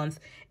this month,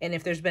 and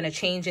if there's been a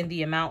change in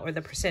the amount or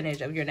the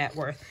percentage of your net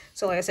worth.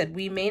 So like I said,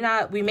 we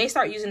may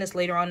start using this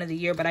later on in the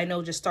year, but I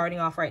know just starting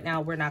off right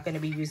now, we're not going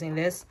to be using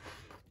this.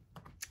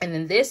 And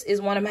then this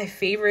is one of my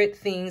favorite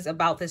things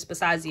about this,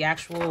 besides the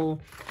actual,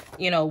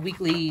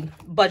 weekly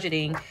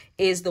budgeting,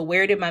 is the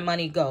where did my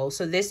money go?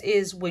 So this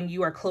is when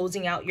you are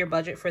closing out your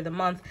budget for the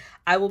month.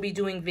 I will be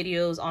doing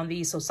videos on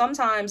these. So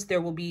sometimes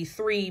there will be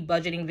 3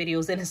 budgeting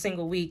videos in a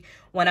single week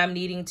when I'm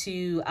needing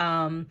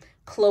to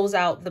close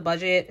out the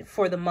budget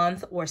for the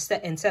month or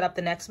set up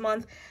the next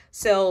month.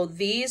 So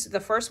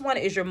the first one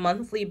is your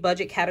monthly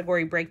budget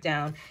category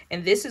breakdown.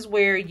 And this is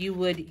where you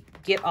would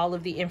get all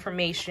of the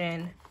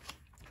information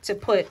to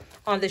put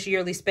on this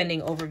yearly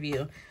spending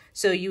overview.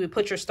 So you would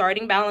put your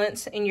starting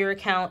balance in your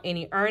account,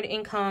 any earned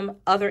income,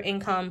 other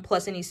income,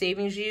 plus any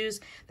savings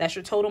used. That's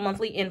your total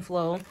monthly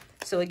inflow.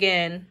 So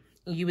again,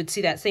 you would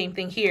see that same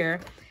thing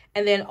here.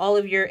 And then all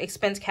of your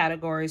expense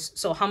categories.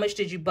 So how much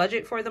did you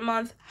budget for the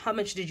month? How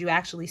much did you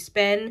actually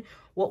spend?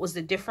 What was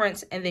the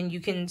difference? And then you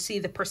can see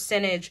the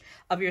percentage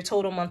of your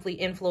total monthly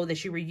inflow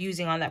that you were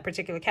using on that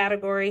particular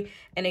category.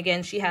 And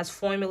again, she has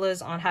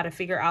formulas on how to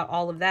figure out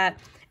all of that.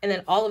 And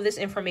then all of this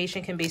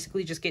information can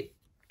basically just get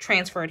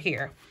transferred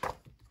here.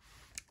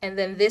 And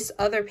then this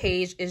other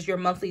page is your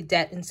monthly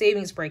debt and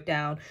savings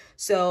breakdown.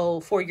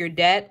 So for your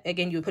debt,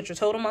 again, you would put your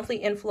total monthly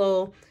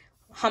inflow,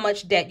 how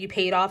much debt you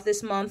paid off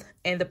this month,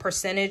 and the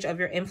percentage of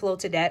your inflow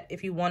to debt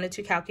if you wanted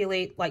to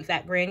calculate like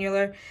that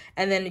granular.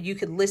 And then you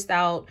could list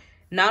out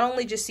not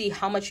only just see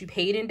how much you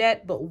paid in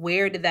debt, but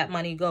where did that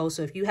money go?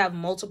 So if you have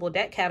multiple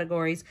debt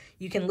categories,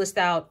 you can list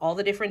out all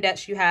the different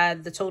debts you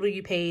had, the total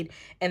you paid,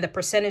 and the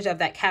percentage of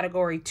that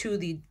category to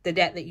the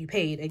debt that you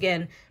paid.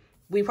 Again,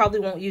 we probably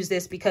won't use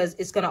this because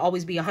it's going to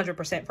always be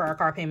 100% for our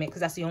car payment,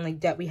 because that's the only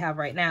debt we have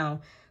right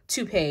now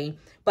to pay.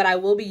 But I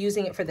will be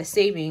using it for the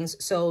savings.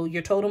 So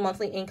your total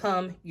monthly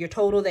income, your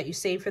total that you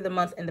save for the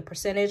month, and the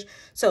percentage.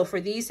 So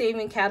for these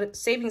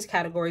savings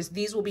categories,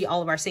 these will be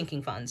all of our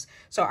sinking funds.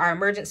 So our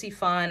emergency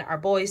fund, our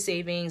boys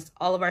savings,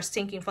 all of our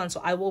sinking funds.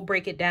 So I will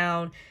break it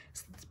down,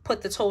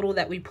 put the total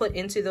that we put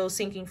into those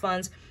sinking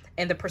funds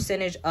and the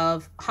percentage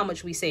of how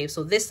much we save.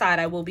 So this side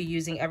I will be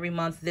using every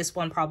month. This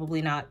one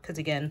probably not, because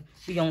again,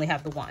 we only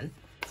have the one.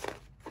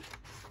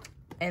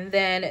 And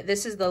then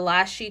this is the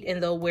last sheet in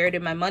the where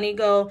did my money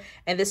go?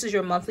 And this is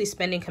your monthly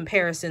spending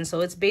comparison. So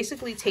it's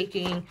basically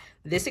taking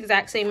this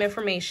exact same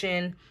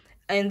information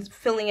and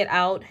filling it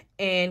out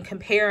and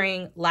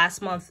comparing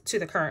last month to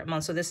the current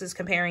month. So this is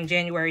comparing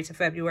January to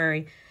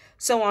February,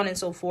 so on and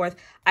so forth.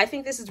 I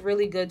think this is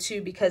really good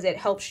too, because it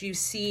helps you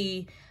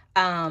see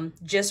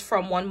just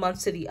from one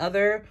month to the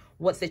other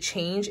what the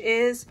change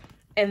is.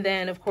 And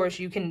then of course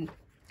you can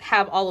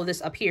have all of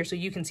this up here so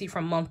you can see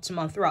from month to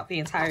month throughout the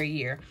entire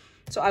year.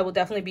 So I will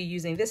definitely be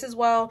using this as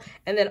well.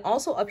 And then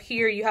also up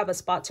here, you have a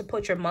spot to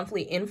put your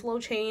monthly inflow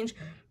change,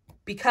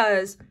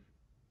 because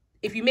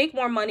if you make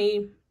more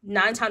money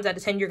 9 times out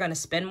of 10, you're going to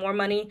spend more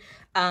money.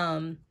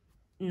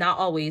 Not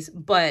always,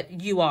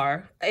 but you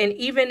are. And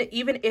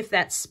even if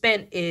that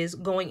spent is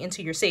going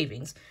into your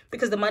savings,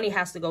 because the money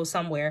has to go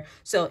somewhere.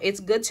 So it's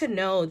good to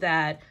know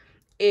that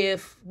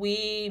if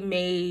we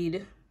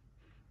made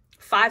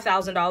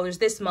 $5,000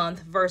 this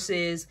month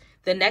versus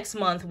the next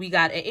month we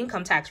got an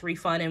income tax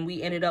refund and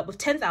we ended up with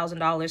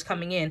 $10,000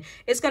 coming in,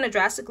 it's going to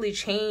drastically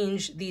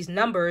change these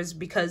numbers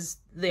because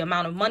the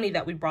amount of money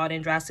that we brought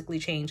in drastically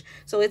changed.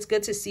 So it's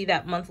good to see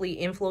that monthly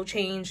inflow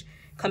change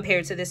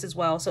compared to this as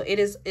well. So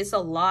it's a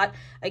lot.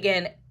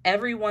 Again,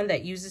 everyone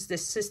that uses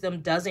this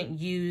system doesn't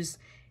use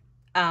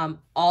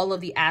all of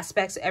the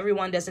aspects.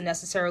 Everyone doesn't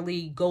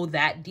necessarily go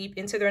that deep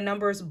into their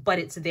numbers, but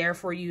it's there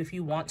for you if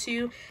you want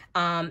to.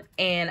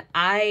 And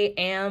I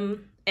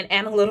am an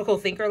analytical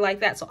thinker like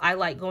that, so I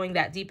like going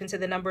that deep into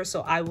the numbers,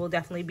 so I will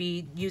definitely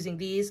be using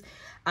these.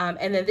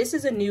 And then this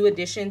is a new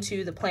addition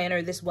to the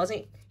planner. This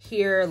wasn't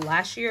here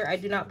last year, I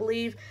do not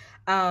believe.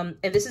 And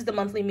this is the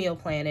monthly meal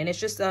plan, and it's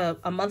just a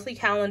monthly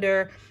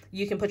calendar.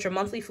 You can put your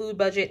monthly food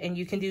budget and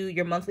you can do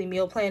your monthly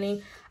meal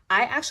planning.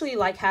 I actually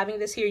like having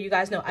this here. You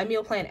guys know I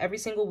meal plan every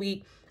single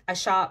week. I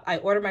shop, I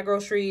order my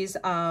groceries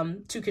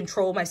to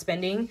control my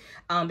spending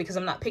because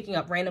I'm not picking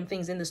up random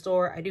things in the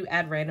store. I do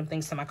add random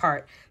things to my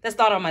cart. That's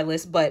not on my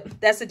list, but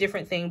that's a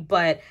different thing.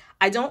 But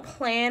I don't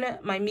plan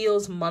my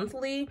meals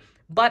monthly,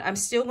 but I'm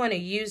still going to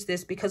use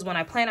this because when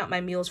I plan out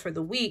my meals for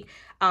the week,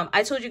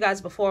 I told you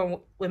guys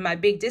before with my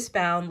big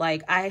disbound,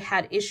 like I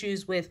had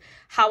issues with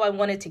how I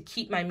wanted to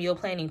keep my meal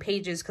planning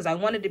pages because I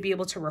wanted to be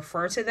able to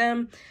refer to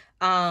them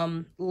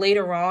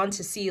later on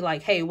to see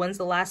like, hey, when's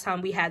the last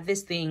time we had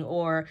this thing?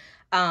 Or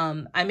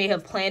I may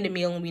have planned a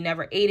meal and we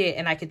never ate it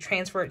and I could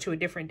transfer it to a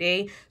different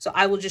day. So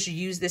I will just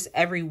use this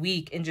every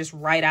week and just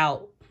write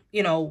out,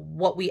 you know,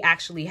 what we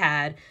actually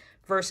had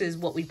versus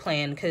what we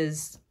planned,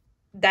 because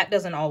that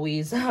doesn't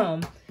always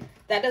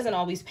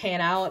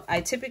pan out.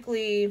 I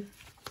typically,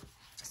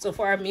 so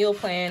for our meal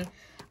plan,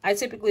 I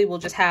typically will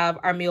just have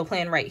our meal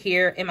plan right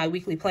here in my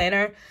weekly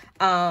planner.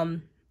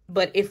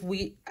 But if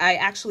I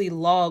actually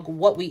log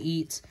what we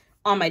eat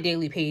on my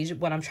daily page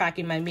when I'm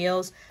tracking my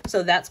meals.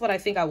 So that's what I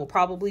think I will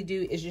probably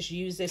do, is just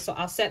use this. So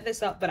I'll set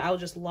this up, but I'll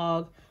just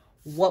log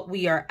what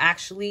we are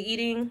actually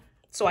eating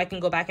so I can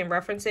go back and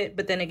reference it.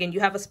 But then again,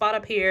 you have a spot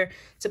up here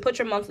to put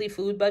your monthly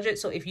food budget.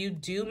 So if you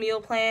do meal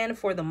plan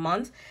for the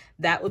month,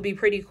 that would be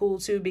pretty cool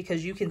too,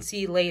 because you can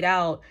see laid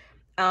out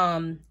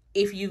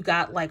if you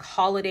got like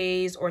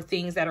holidays or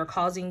things that are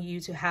causing you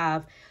to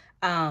have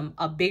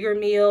a bigger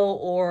meal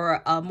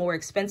or a more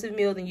expensive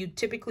meal than you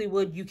typically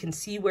would. You can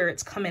see where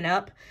it's coming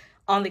up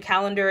on the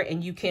calendar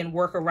and you can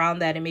work around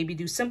that and maybe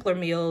do simpler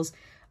meals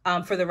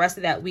for the rest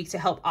of that week to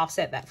help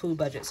offset that food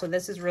budget. So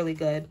this is really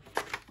good.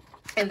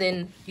 And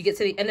then you get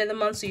to the end of the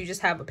month, so you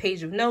just have a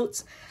page of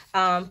notes,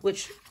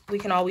 which we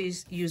can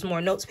always use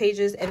more notes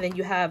pages. And then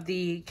you have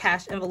the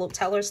cash envelope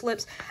teller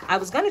slips. I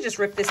was going to just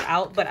rip this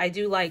out, but I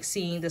do like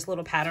seeing this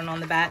little pattern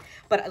on the back.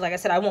 But like I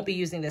said, I won't be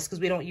using this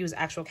because we don't use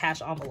actual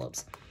cash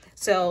envelopes.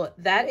 So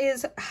that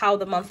is how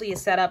the monthly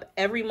is set up.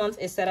 Every month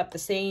is set up the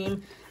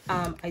same.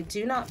 I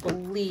do not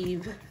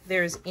believe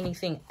there's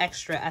anything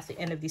extra at the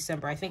end of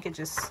December. I think it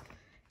just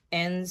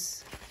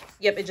ends.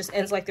 Yep, it just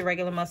ends like the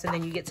regular months, and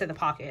then you get to the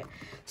pocket.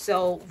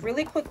 So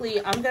really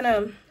quickly, I'm going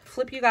to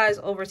flip you guys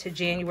over to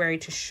January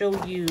to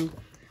show you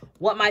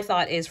what my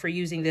thought is for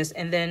using this.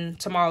 And then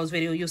tomorrow's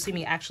video, you'll see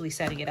me actually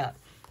setting it up.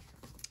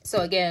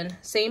 So again,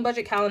 same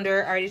budget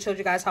calendar. I already told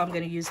you guys how I'm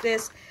going to use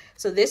this.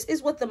 So this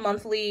is what the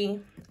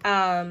monthly,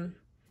 the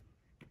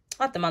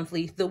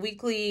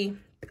weekly,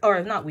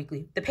 or not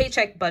weekly, the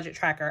paycheck budget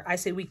tracker. I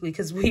say weekly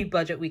because we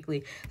budget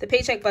weekly. The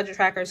paycheck budget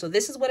tracker. So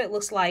this is what it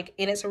looks like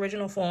in its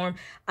original form.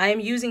 I am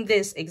using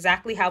this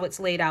exactly how it's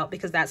laid out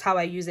because that's how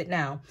I use it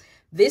now.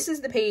 This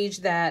is the page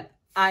that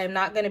I am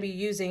not going to be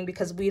using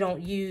because we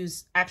don't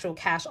use actual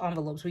cash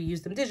envelopes. We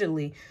use them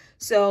digitally.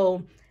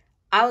 So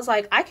I was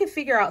like, I could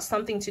figure out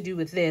something to do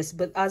with this,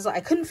 but I was like, I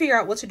couldn't figure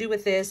out what to do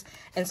with this.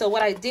 And so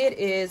what I did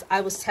is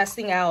I was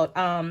testing out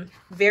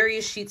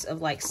various sheets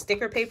of like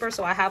sticker paper.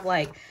 So I have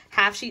like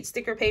half sheet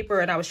sticker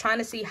paper, and I was trying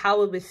to see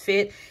how it would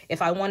fit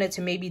if I wanted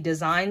to maybe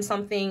design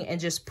something and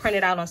just print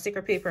it out on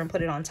sticker paper and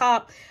put it on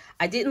top.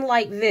 I didn't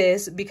like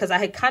this because I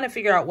had kind of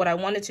figured out what I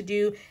wanted to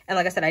do. And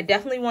like I said, I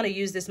definitely want to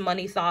use this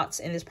money thoughts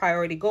in this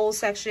priority goals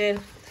section.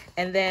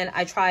 And then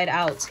I tried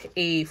out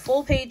a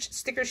full page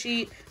sticker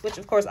sheet, which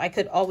of course I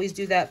could always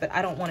do that, but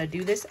I don't want to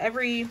do this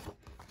every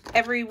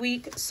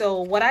week.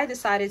 So what I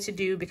decided to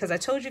do, because I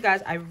told you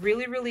guys I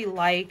really, really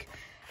like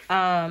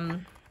the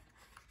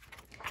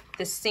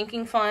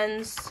sinking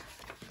funds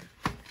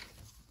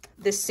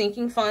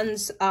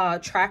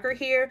tracker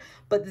here,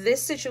 but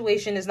this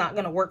situation is not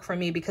going to work for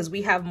me because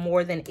we have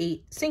more than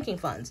 8 sinking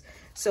funds.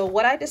 So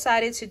what I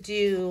decided to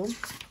do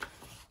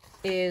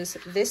is,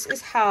 this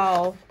is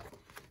how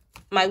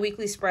my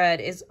weekly spread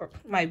is, or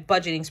my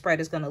budgeting spread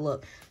is going to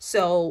look.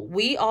 So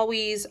we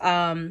always,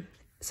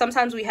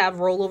 sometimes we have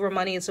rollover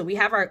money. And so we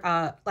have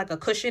our, like a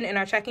cushion in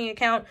our checking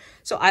account.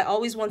 So I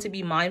always want to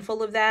be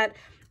mindful of that.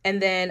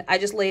 And then I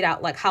just laid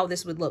out like how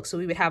this would look. So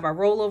we would have our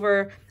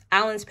rollover,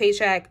 Alan's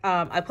paycheck.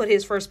 I put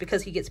his first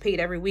because he gets paid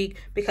every week,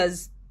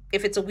 because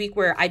if it's a week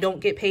where I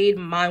don't get paid,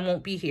 mine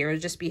won't be here. It'll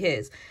just be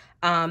his.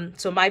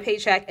 So my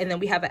paycheck, and then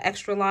we have an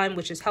extra line,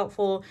 which is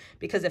helpful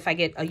because if I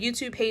get a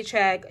YouTube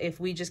paycheck,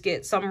 if we just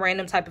get some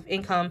random type of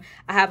income,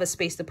 I have a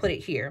space to put it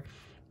here.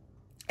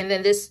 And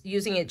then this,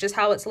 using it just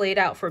how it's laid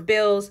out for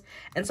bills.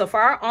 And so for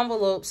our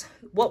envelopes,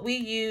 what we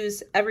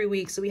use every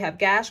week, so we have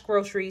gas,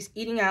 groceries,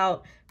 eating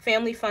out,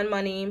 family fund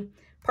money,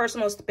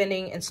 personal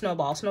spending, and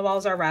Snowball. Snowball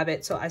is our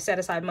rabbit, so I set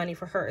aside money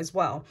for her as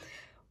well.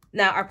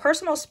 Now, our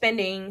personal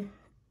spending,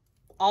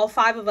 all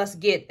 5 of us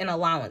get an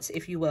allowance,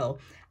 if you will.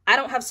 I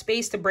don't have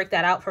space to break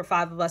that out for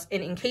 5 of us.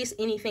 And in case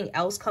anything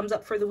else comes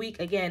up for the week,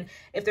 again,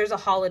 if there's a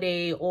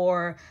holiday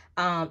or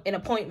an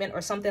appointment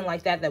or something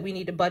like that that we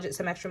need to budget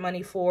some extra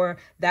money for,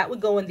 that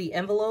would go in the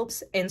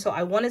envelopes. And so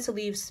I wanted to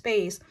leave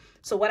space.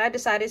 So what I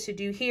decided to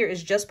do here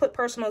is just put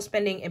personal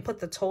spending and put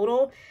the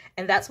total.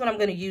 And that's what I'm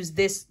going to use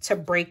this to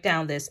break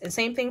down this. And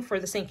same thing for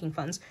the sinking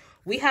funds.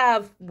 We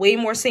have way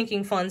more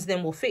sinking funds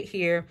than will fit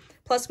here.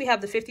 Plus we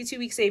have the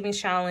 52-week savings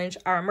challenge,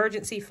 our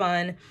emergency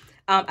fund.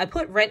 I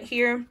put rent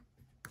here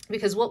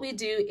because what we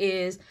do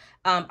is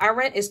our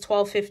rent is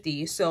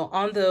 $12.50. So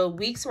on the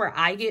weeks where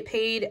I get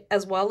paid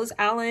as well as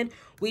Alan,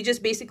 we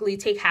just basically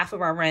take half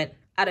of our rent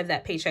out of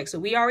that paycheck. So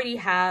we already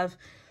have,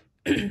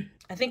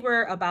 I think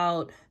we're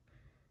about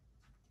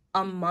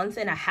a month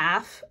and a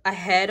half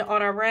ahead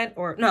on our rent,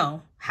 or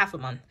no, half a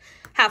month.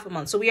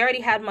 So we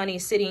already had money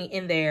sitting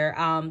in there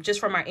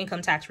just from our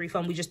income tax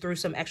refund. We just threw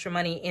some extra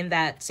money in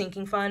that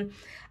sinking fund.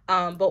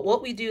 But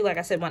what we do, like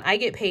I said, when I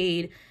get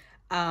paid,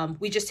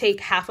 we just take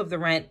half of the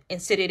rent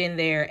and sit it in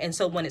there. And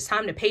so when it's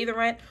time to pay the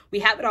rent, we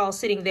have it all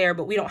sitting there,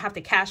 but we don't have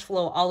to cash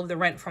flow all of the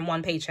rent from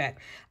one paycheck.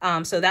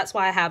 So that's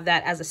why I have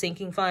that as a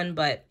sinking fund,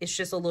 but it's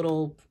just a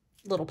little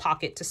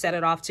pocket to set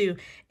it off to,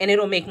 and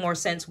it'll make more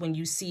sense when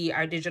you see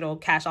our digital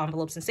cash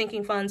envelopes and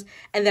sinking funds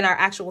and then our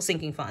actual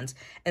sinking funds.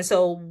 And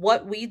so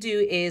what we do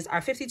is our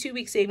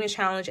 52-week savings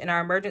challenge and our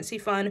emergency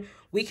fund,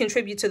 we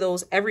contribute to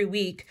those every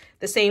week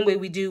the same way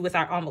we do with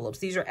our envelopes.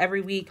 These are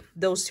every week,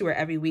 those two are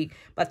every week.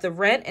 But the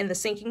rent and the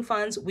sinking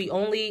funds, we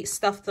only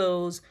stuff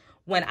those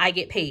when I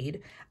get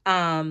paid.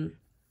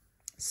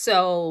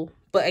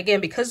 But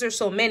again, because there's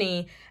so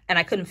many and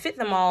I couldn't fit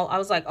them all, I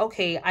was like,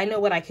 okay, I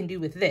know what I can do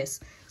with this.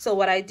 So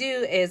what I do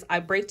is I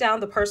break down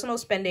the personal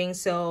spending.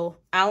 So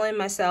Alan,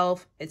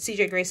 myself, it's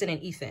CJ, Grayson,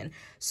 and Ethan.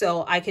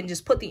 So I can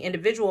just put the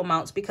individual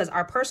amounts because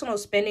our personal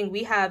spending,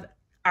 we have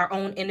our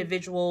own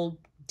individual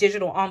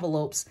digital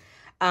envelopes.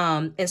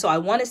 And so I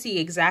want to see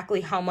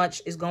exactly how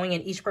much is going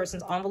in each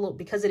person's envelope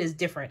because it is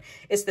different.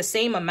 It's the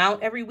same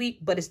amount every week,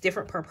 but it's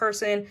different per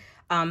person.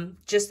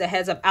 Just a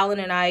heads up, Alan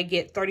and I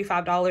get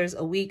 $35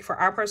 a week for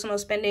our personal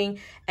spending.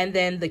 And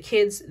then the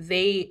kids,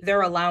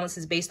 their allowance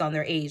is based on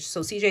their age.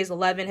 So CJ's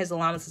 11, his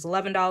allowance is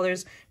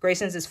 $11,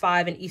 Grayson's is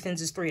 $5, and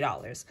Ethan's is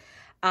 $3.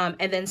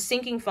 And then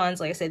sinking funds,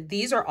 like I said,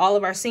 these are all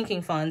of our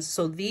sinking funds.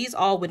 So these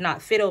all would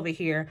not fit over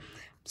here.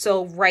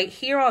 So right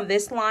here on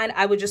this line,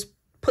 I would just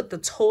put the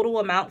total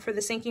amount for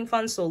the sinking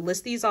funds. So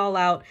list these all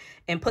out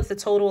and put the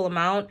total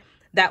amount.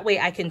 That way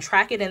I can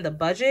track it in the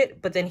budget,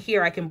 but then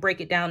here I can break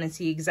it down and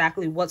see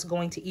exactly what's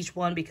going to each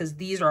one because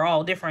these are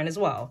all different as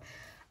well.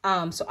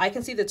 So I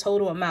can see the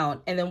total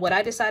amount. And then what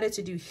I decided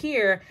to do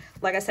here,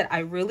 like I said, I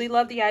really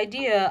love the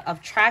idea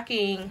of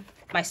tracking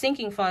my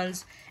sinking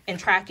funds and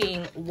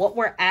tracking what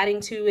we're adding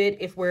to it.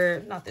 If we're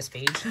not this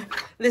page,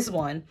 this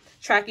one,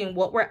 tracking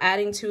what we're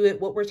adding to it,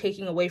 what we're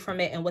taking away from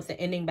it, and what the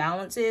ending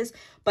balance is.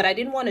 But I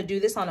didn't want to do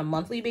this on a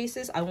monthly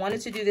basis. I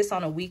wanted to do this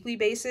on a weekly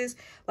basis.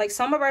 Like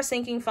some of our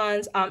sinking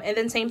funds, and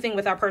then same thing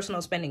with our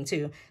personal spending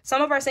too.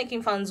 Some of our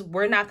sinking funds,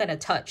 we're not going to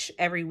touch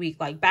every week,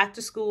 like back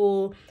to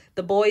school,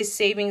 the boys'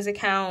 savings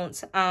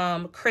accounts,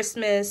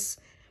 Christmas,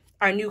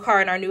 our new car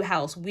and our new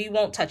house. We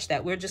won't touch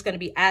that. We're just going to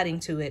be adding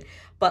to it.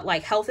 But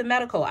like health and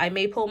medical, I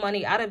may pull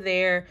money out of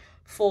there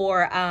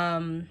for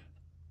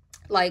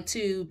like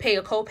to pay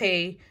a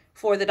copay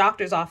for the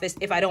doctor's office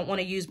if I don't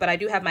want to use, but I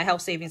do have my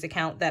health savings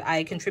account that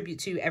I contribute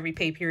to every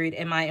pay period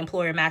and my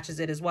employer matches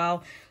it as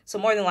well. So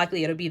more than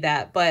likely it'll be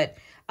that. But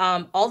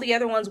all the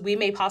other ones we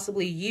may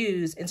possibly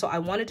use. And so I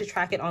wanted to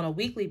track it on a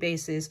weekly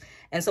basis.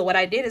 And so what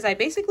I did is I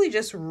basically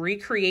just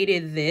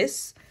recreated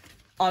this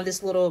on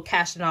this little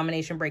cash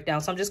denomination breakdown.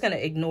 So I'm just going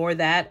to ignore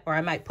that, or I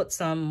might put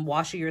some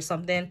washi or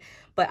something,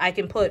 but I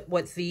can put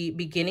what the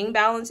beginning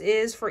balance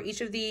is for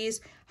each of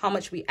these, how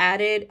much we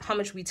added, how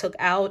much we took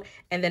out,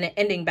 and then an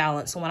ending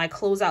balance. So when I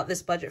close out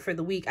this budget for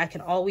the week, I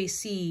can always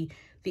see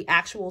the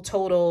actual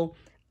total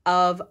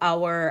of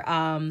our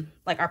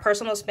like our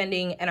personal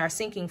spending and our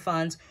sinking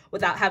funds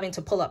without having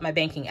to pull up my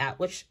banking app,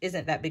 which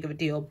isn't that big of a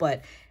deal,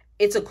 but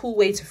it's a cool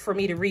way for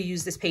me to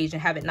reuse this page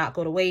and have it not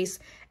go to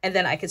waste. And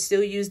then I could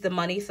still use the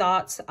money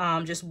thoughts,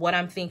 just what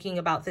I'm thinking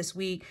about this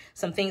week,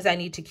 some things I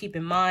need to keep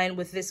in mind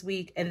with this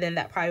week, and then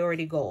that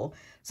priority goal.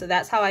 So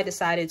that's how I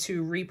decided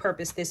to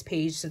repurpose this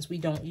page since we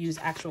don't use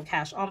actual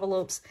cash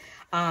envelopes.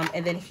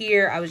 And then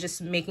here I was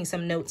just making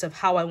some notes of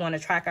how I want to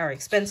track our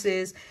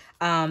expenses.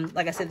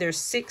 Like I said, there's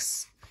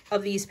 6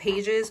 of these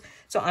pages.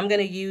 So I'm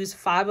going to use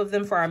 5 of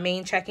them for our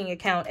main checking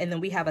account. And then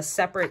we have a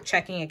separate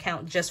checking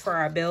account just for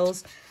our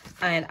bills.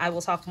 And I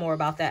will talk more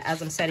about that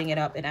as I'm setting it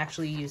up and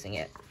actually using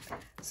it.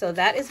 So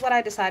that is what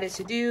I decided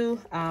to do.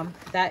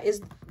 That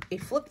is a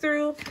flip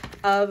through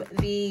of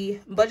the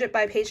Budget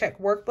by Paycheck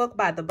Workbook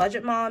by the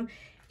Budget Mom.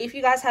 If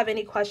you guys have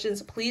any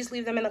questions, please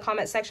leave them in the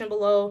comment section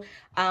below.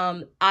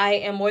 I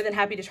am more than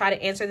happy to try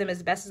to answer them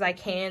as best as I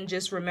can.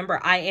 Just remember,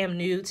 I am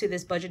new to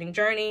this budgeting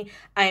journey.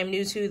 I am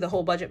new to the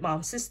whole Budget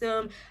Mom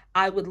system.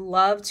 I would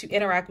love to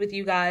interact with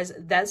you guys.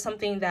 That's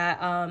something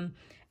that,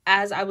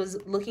 as I was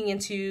looking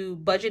into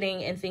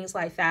budgeting and things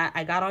like that,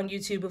 I got on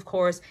YouTube, of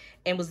course,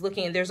 and was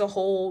looking. There's a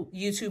whole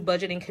YouTube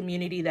budgeting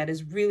community that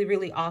is really,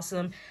 really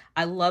awesome.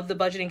 I love the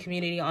budgeting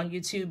community on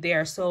YouTube. They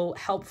are so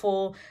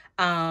helpful.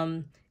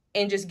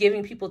 And just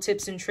giving people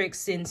tips and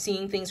tricks and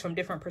seeing things from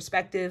different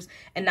perspectives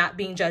and not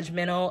being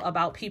judgmental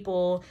about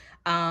people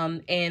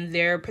and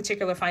their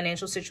particular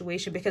financial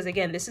situation. Because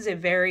again, this is a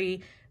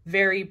very,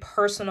 very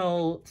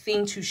personal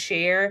thing to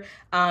share.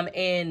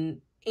 And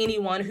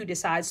anyone who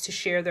decides to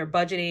share their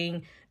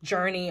budgeting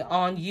journey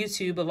on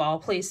YouTube, of all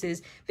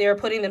places, they're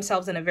putting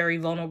themselves in a very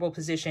vulnerable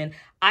position.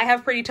 I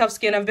have pretty tough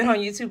skin. I've been on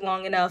YouTube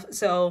long enough.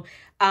 So,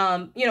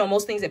 you know,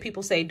 most things that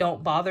people say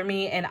don't bother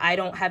me, and I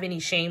don't have any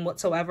shame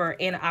whatsoever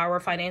in our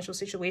financial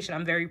situation.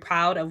 I'm very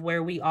proud of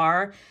where we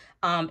are,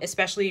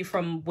 especially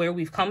from where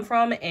we've come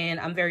from. And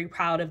I'm very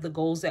proud of the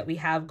goals that we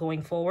have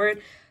going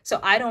forward. So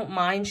I don't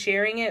mind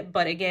sharing it.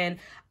 But again,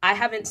 I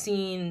haven't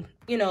seen,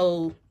 you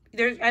know,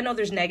 I know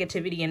there's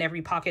negativity in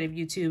every pocket of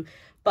YouTube,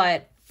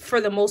 but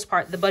for the most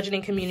part, the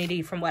budgeting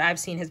community, from what I've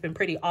seen, has been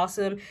pretty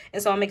awesome.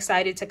 And so I'm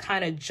excited to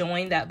kind of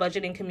join that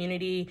budgeting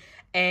community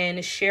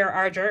and share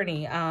our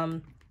journey.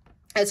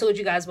 I told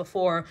you guys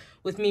before,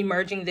 with me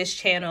merging this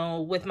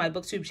channel with my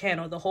BookTube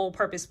channel, the whole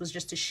purpose was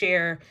just to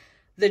share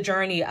the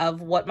journey of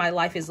what my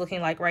life is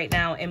looking like right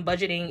now, and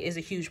budgeting is a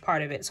huge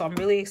part of it. So I'm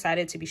really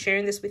excited to be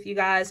sharing this with you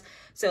guys.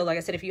 So like I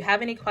said, if you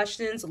have any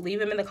questions, leave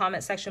them in the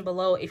comment section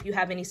below. If you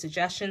have any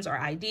suggestions or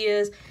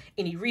ideas,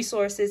 any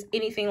resources,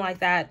 anything like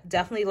that,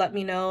 definitely let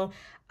me know.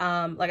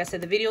 Like I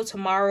said, the video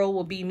tomorrow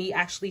will be me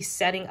actually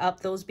setting up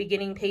those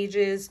beginning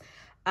pages.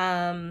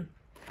 And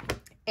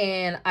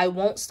I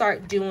won't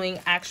start doing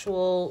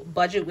actual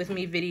budget with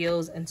me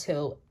videos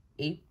until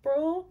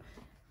April,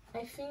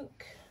 I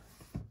think.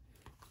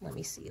 Let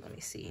me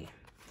see.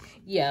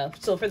 Yeah,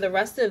 so for the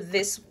rest of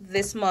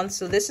this month,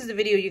 so this is the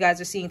video you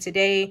guys are seeing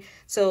today.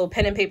 So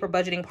pen and paper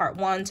budgeting part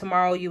 1.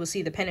 Tomorrow you will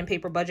see the pen and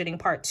paper budgeting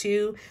part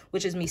 2,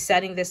 which is me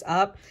setting this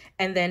up.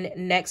 And then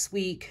next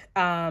week,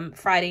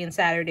 Friday and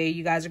Saturday,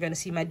 you guys are going to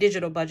see my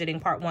digital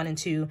budgeting part 1 and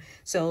 2.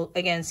 So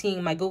again,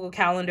 seeing my Google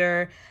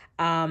Calendar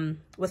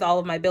with all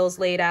of my bills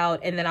laid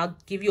out. And then I'll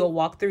give you a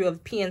walkthrough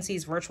of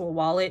PNC's virtual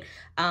wallet.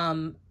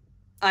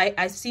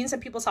 I've seen some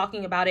people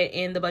talking about it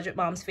in the Budget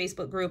Moms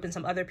Facebook group, and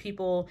some other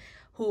people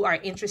who are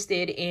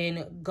interested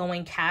in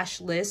going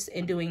cashless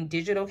and doing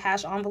digital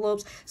cash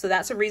envelopes. So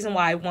that's a reason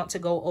why I want to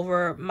go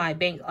over my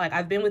bank. Like,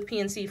 I've been with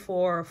PNC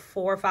for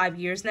 4 or 5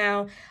 years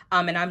now.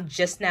 And I'm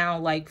just now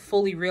like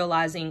fully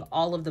realizing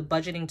all of the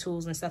budgeting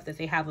tools and stuff that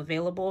they have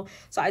available.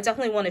 So I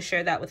definitely want to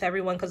share that with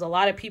everyone, because a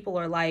lot of people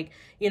are like,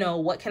 you know,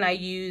 what can I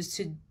use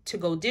to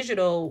go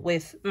digital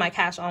with my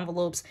cash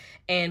envelopes?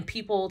 And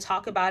people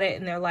talk about it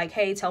and they're like,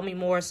 hey, tell me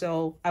more.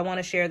 So I want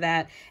to share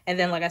that. And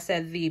then, like I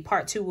said, the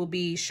part 2 will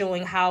be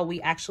showing how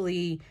we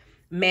actually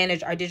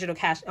manage our digital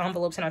cash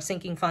envelopes and our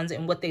sinking funds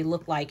and what they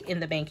look like in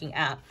the banking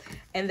app.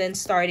 And then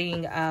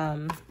starting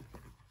in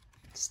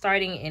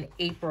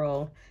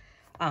April,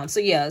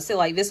 so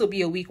like this will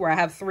be a week where I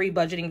have 3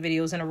 budgeting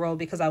videos in a row,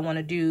 because I want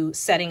to do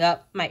setting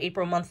up my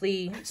April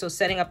monthly. So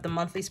setting up the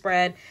monthly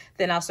spread,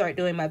 then I'll start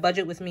doing my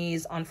budget with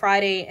me's on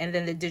Friday, and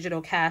then the digital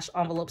cash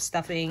envelope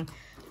stuffing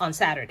on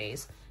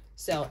Saturdays.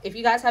 So if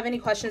you guys have any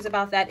questions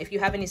about that, if you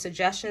have any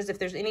suggestions, if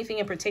there's anything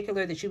in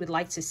particular that you would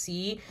like to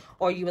see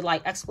or you would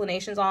like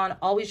explanations on,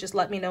 always just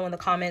let me know in the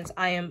comments.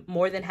 I am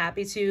more than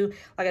happy to.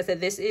 Like I said,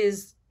 this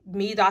is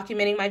me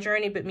documenting my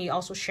journey, but me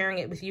also sharing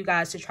it with you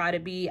guys to try to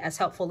be as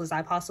helpful as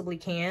I possibly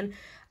can.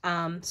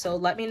 So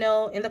let me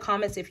know in the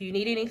comments if you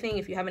need anything,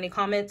 if you have any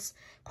comments,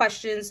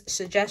 questions,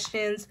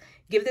 suggestions.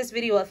 Give this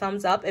video a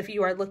thumbs up if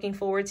you are looking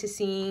forward to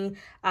seeing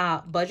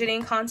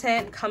budgeting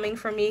content coming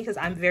from me, because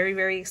I'm very,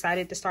 very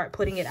excited to start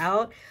putting it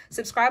out.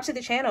 Subscribe to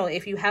the channel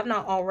if you have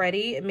not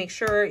already. Make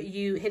sure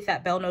you hit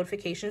that bell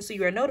notification so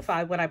you are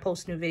notified when I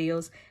post new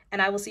videos,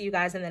 and I will see you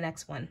guys in the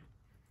next one.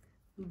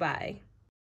 Bye.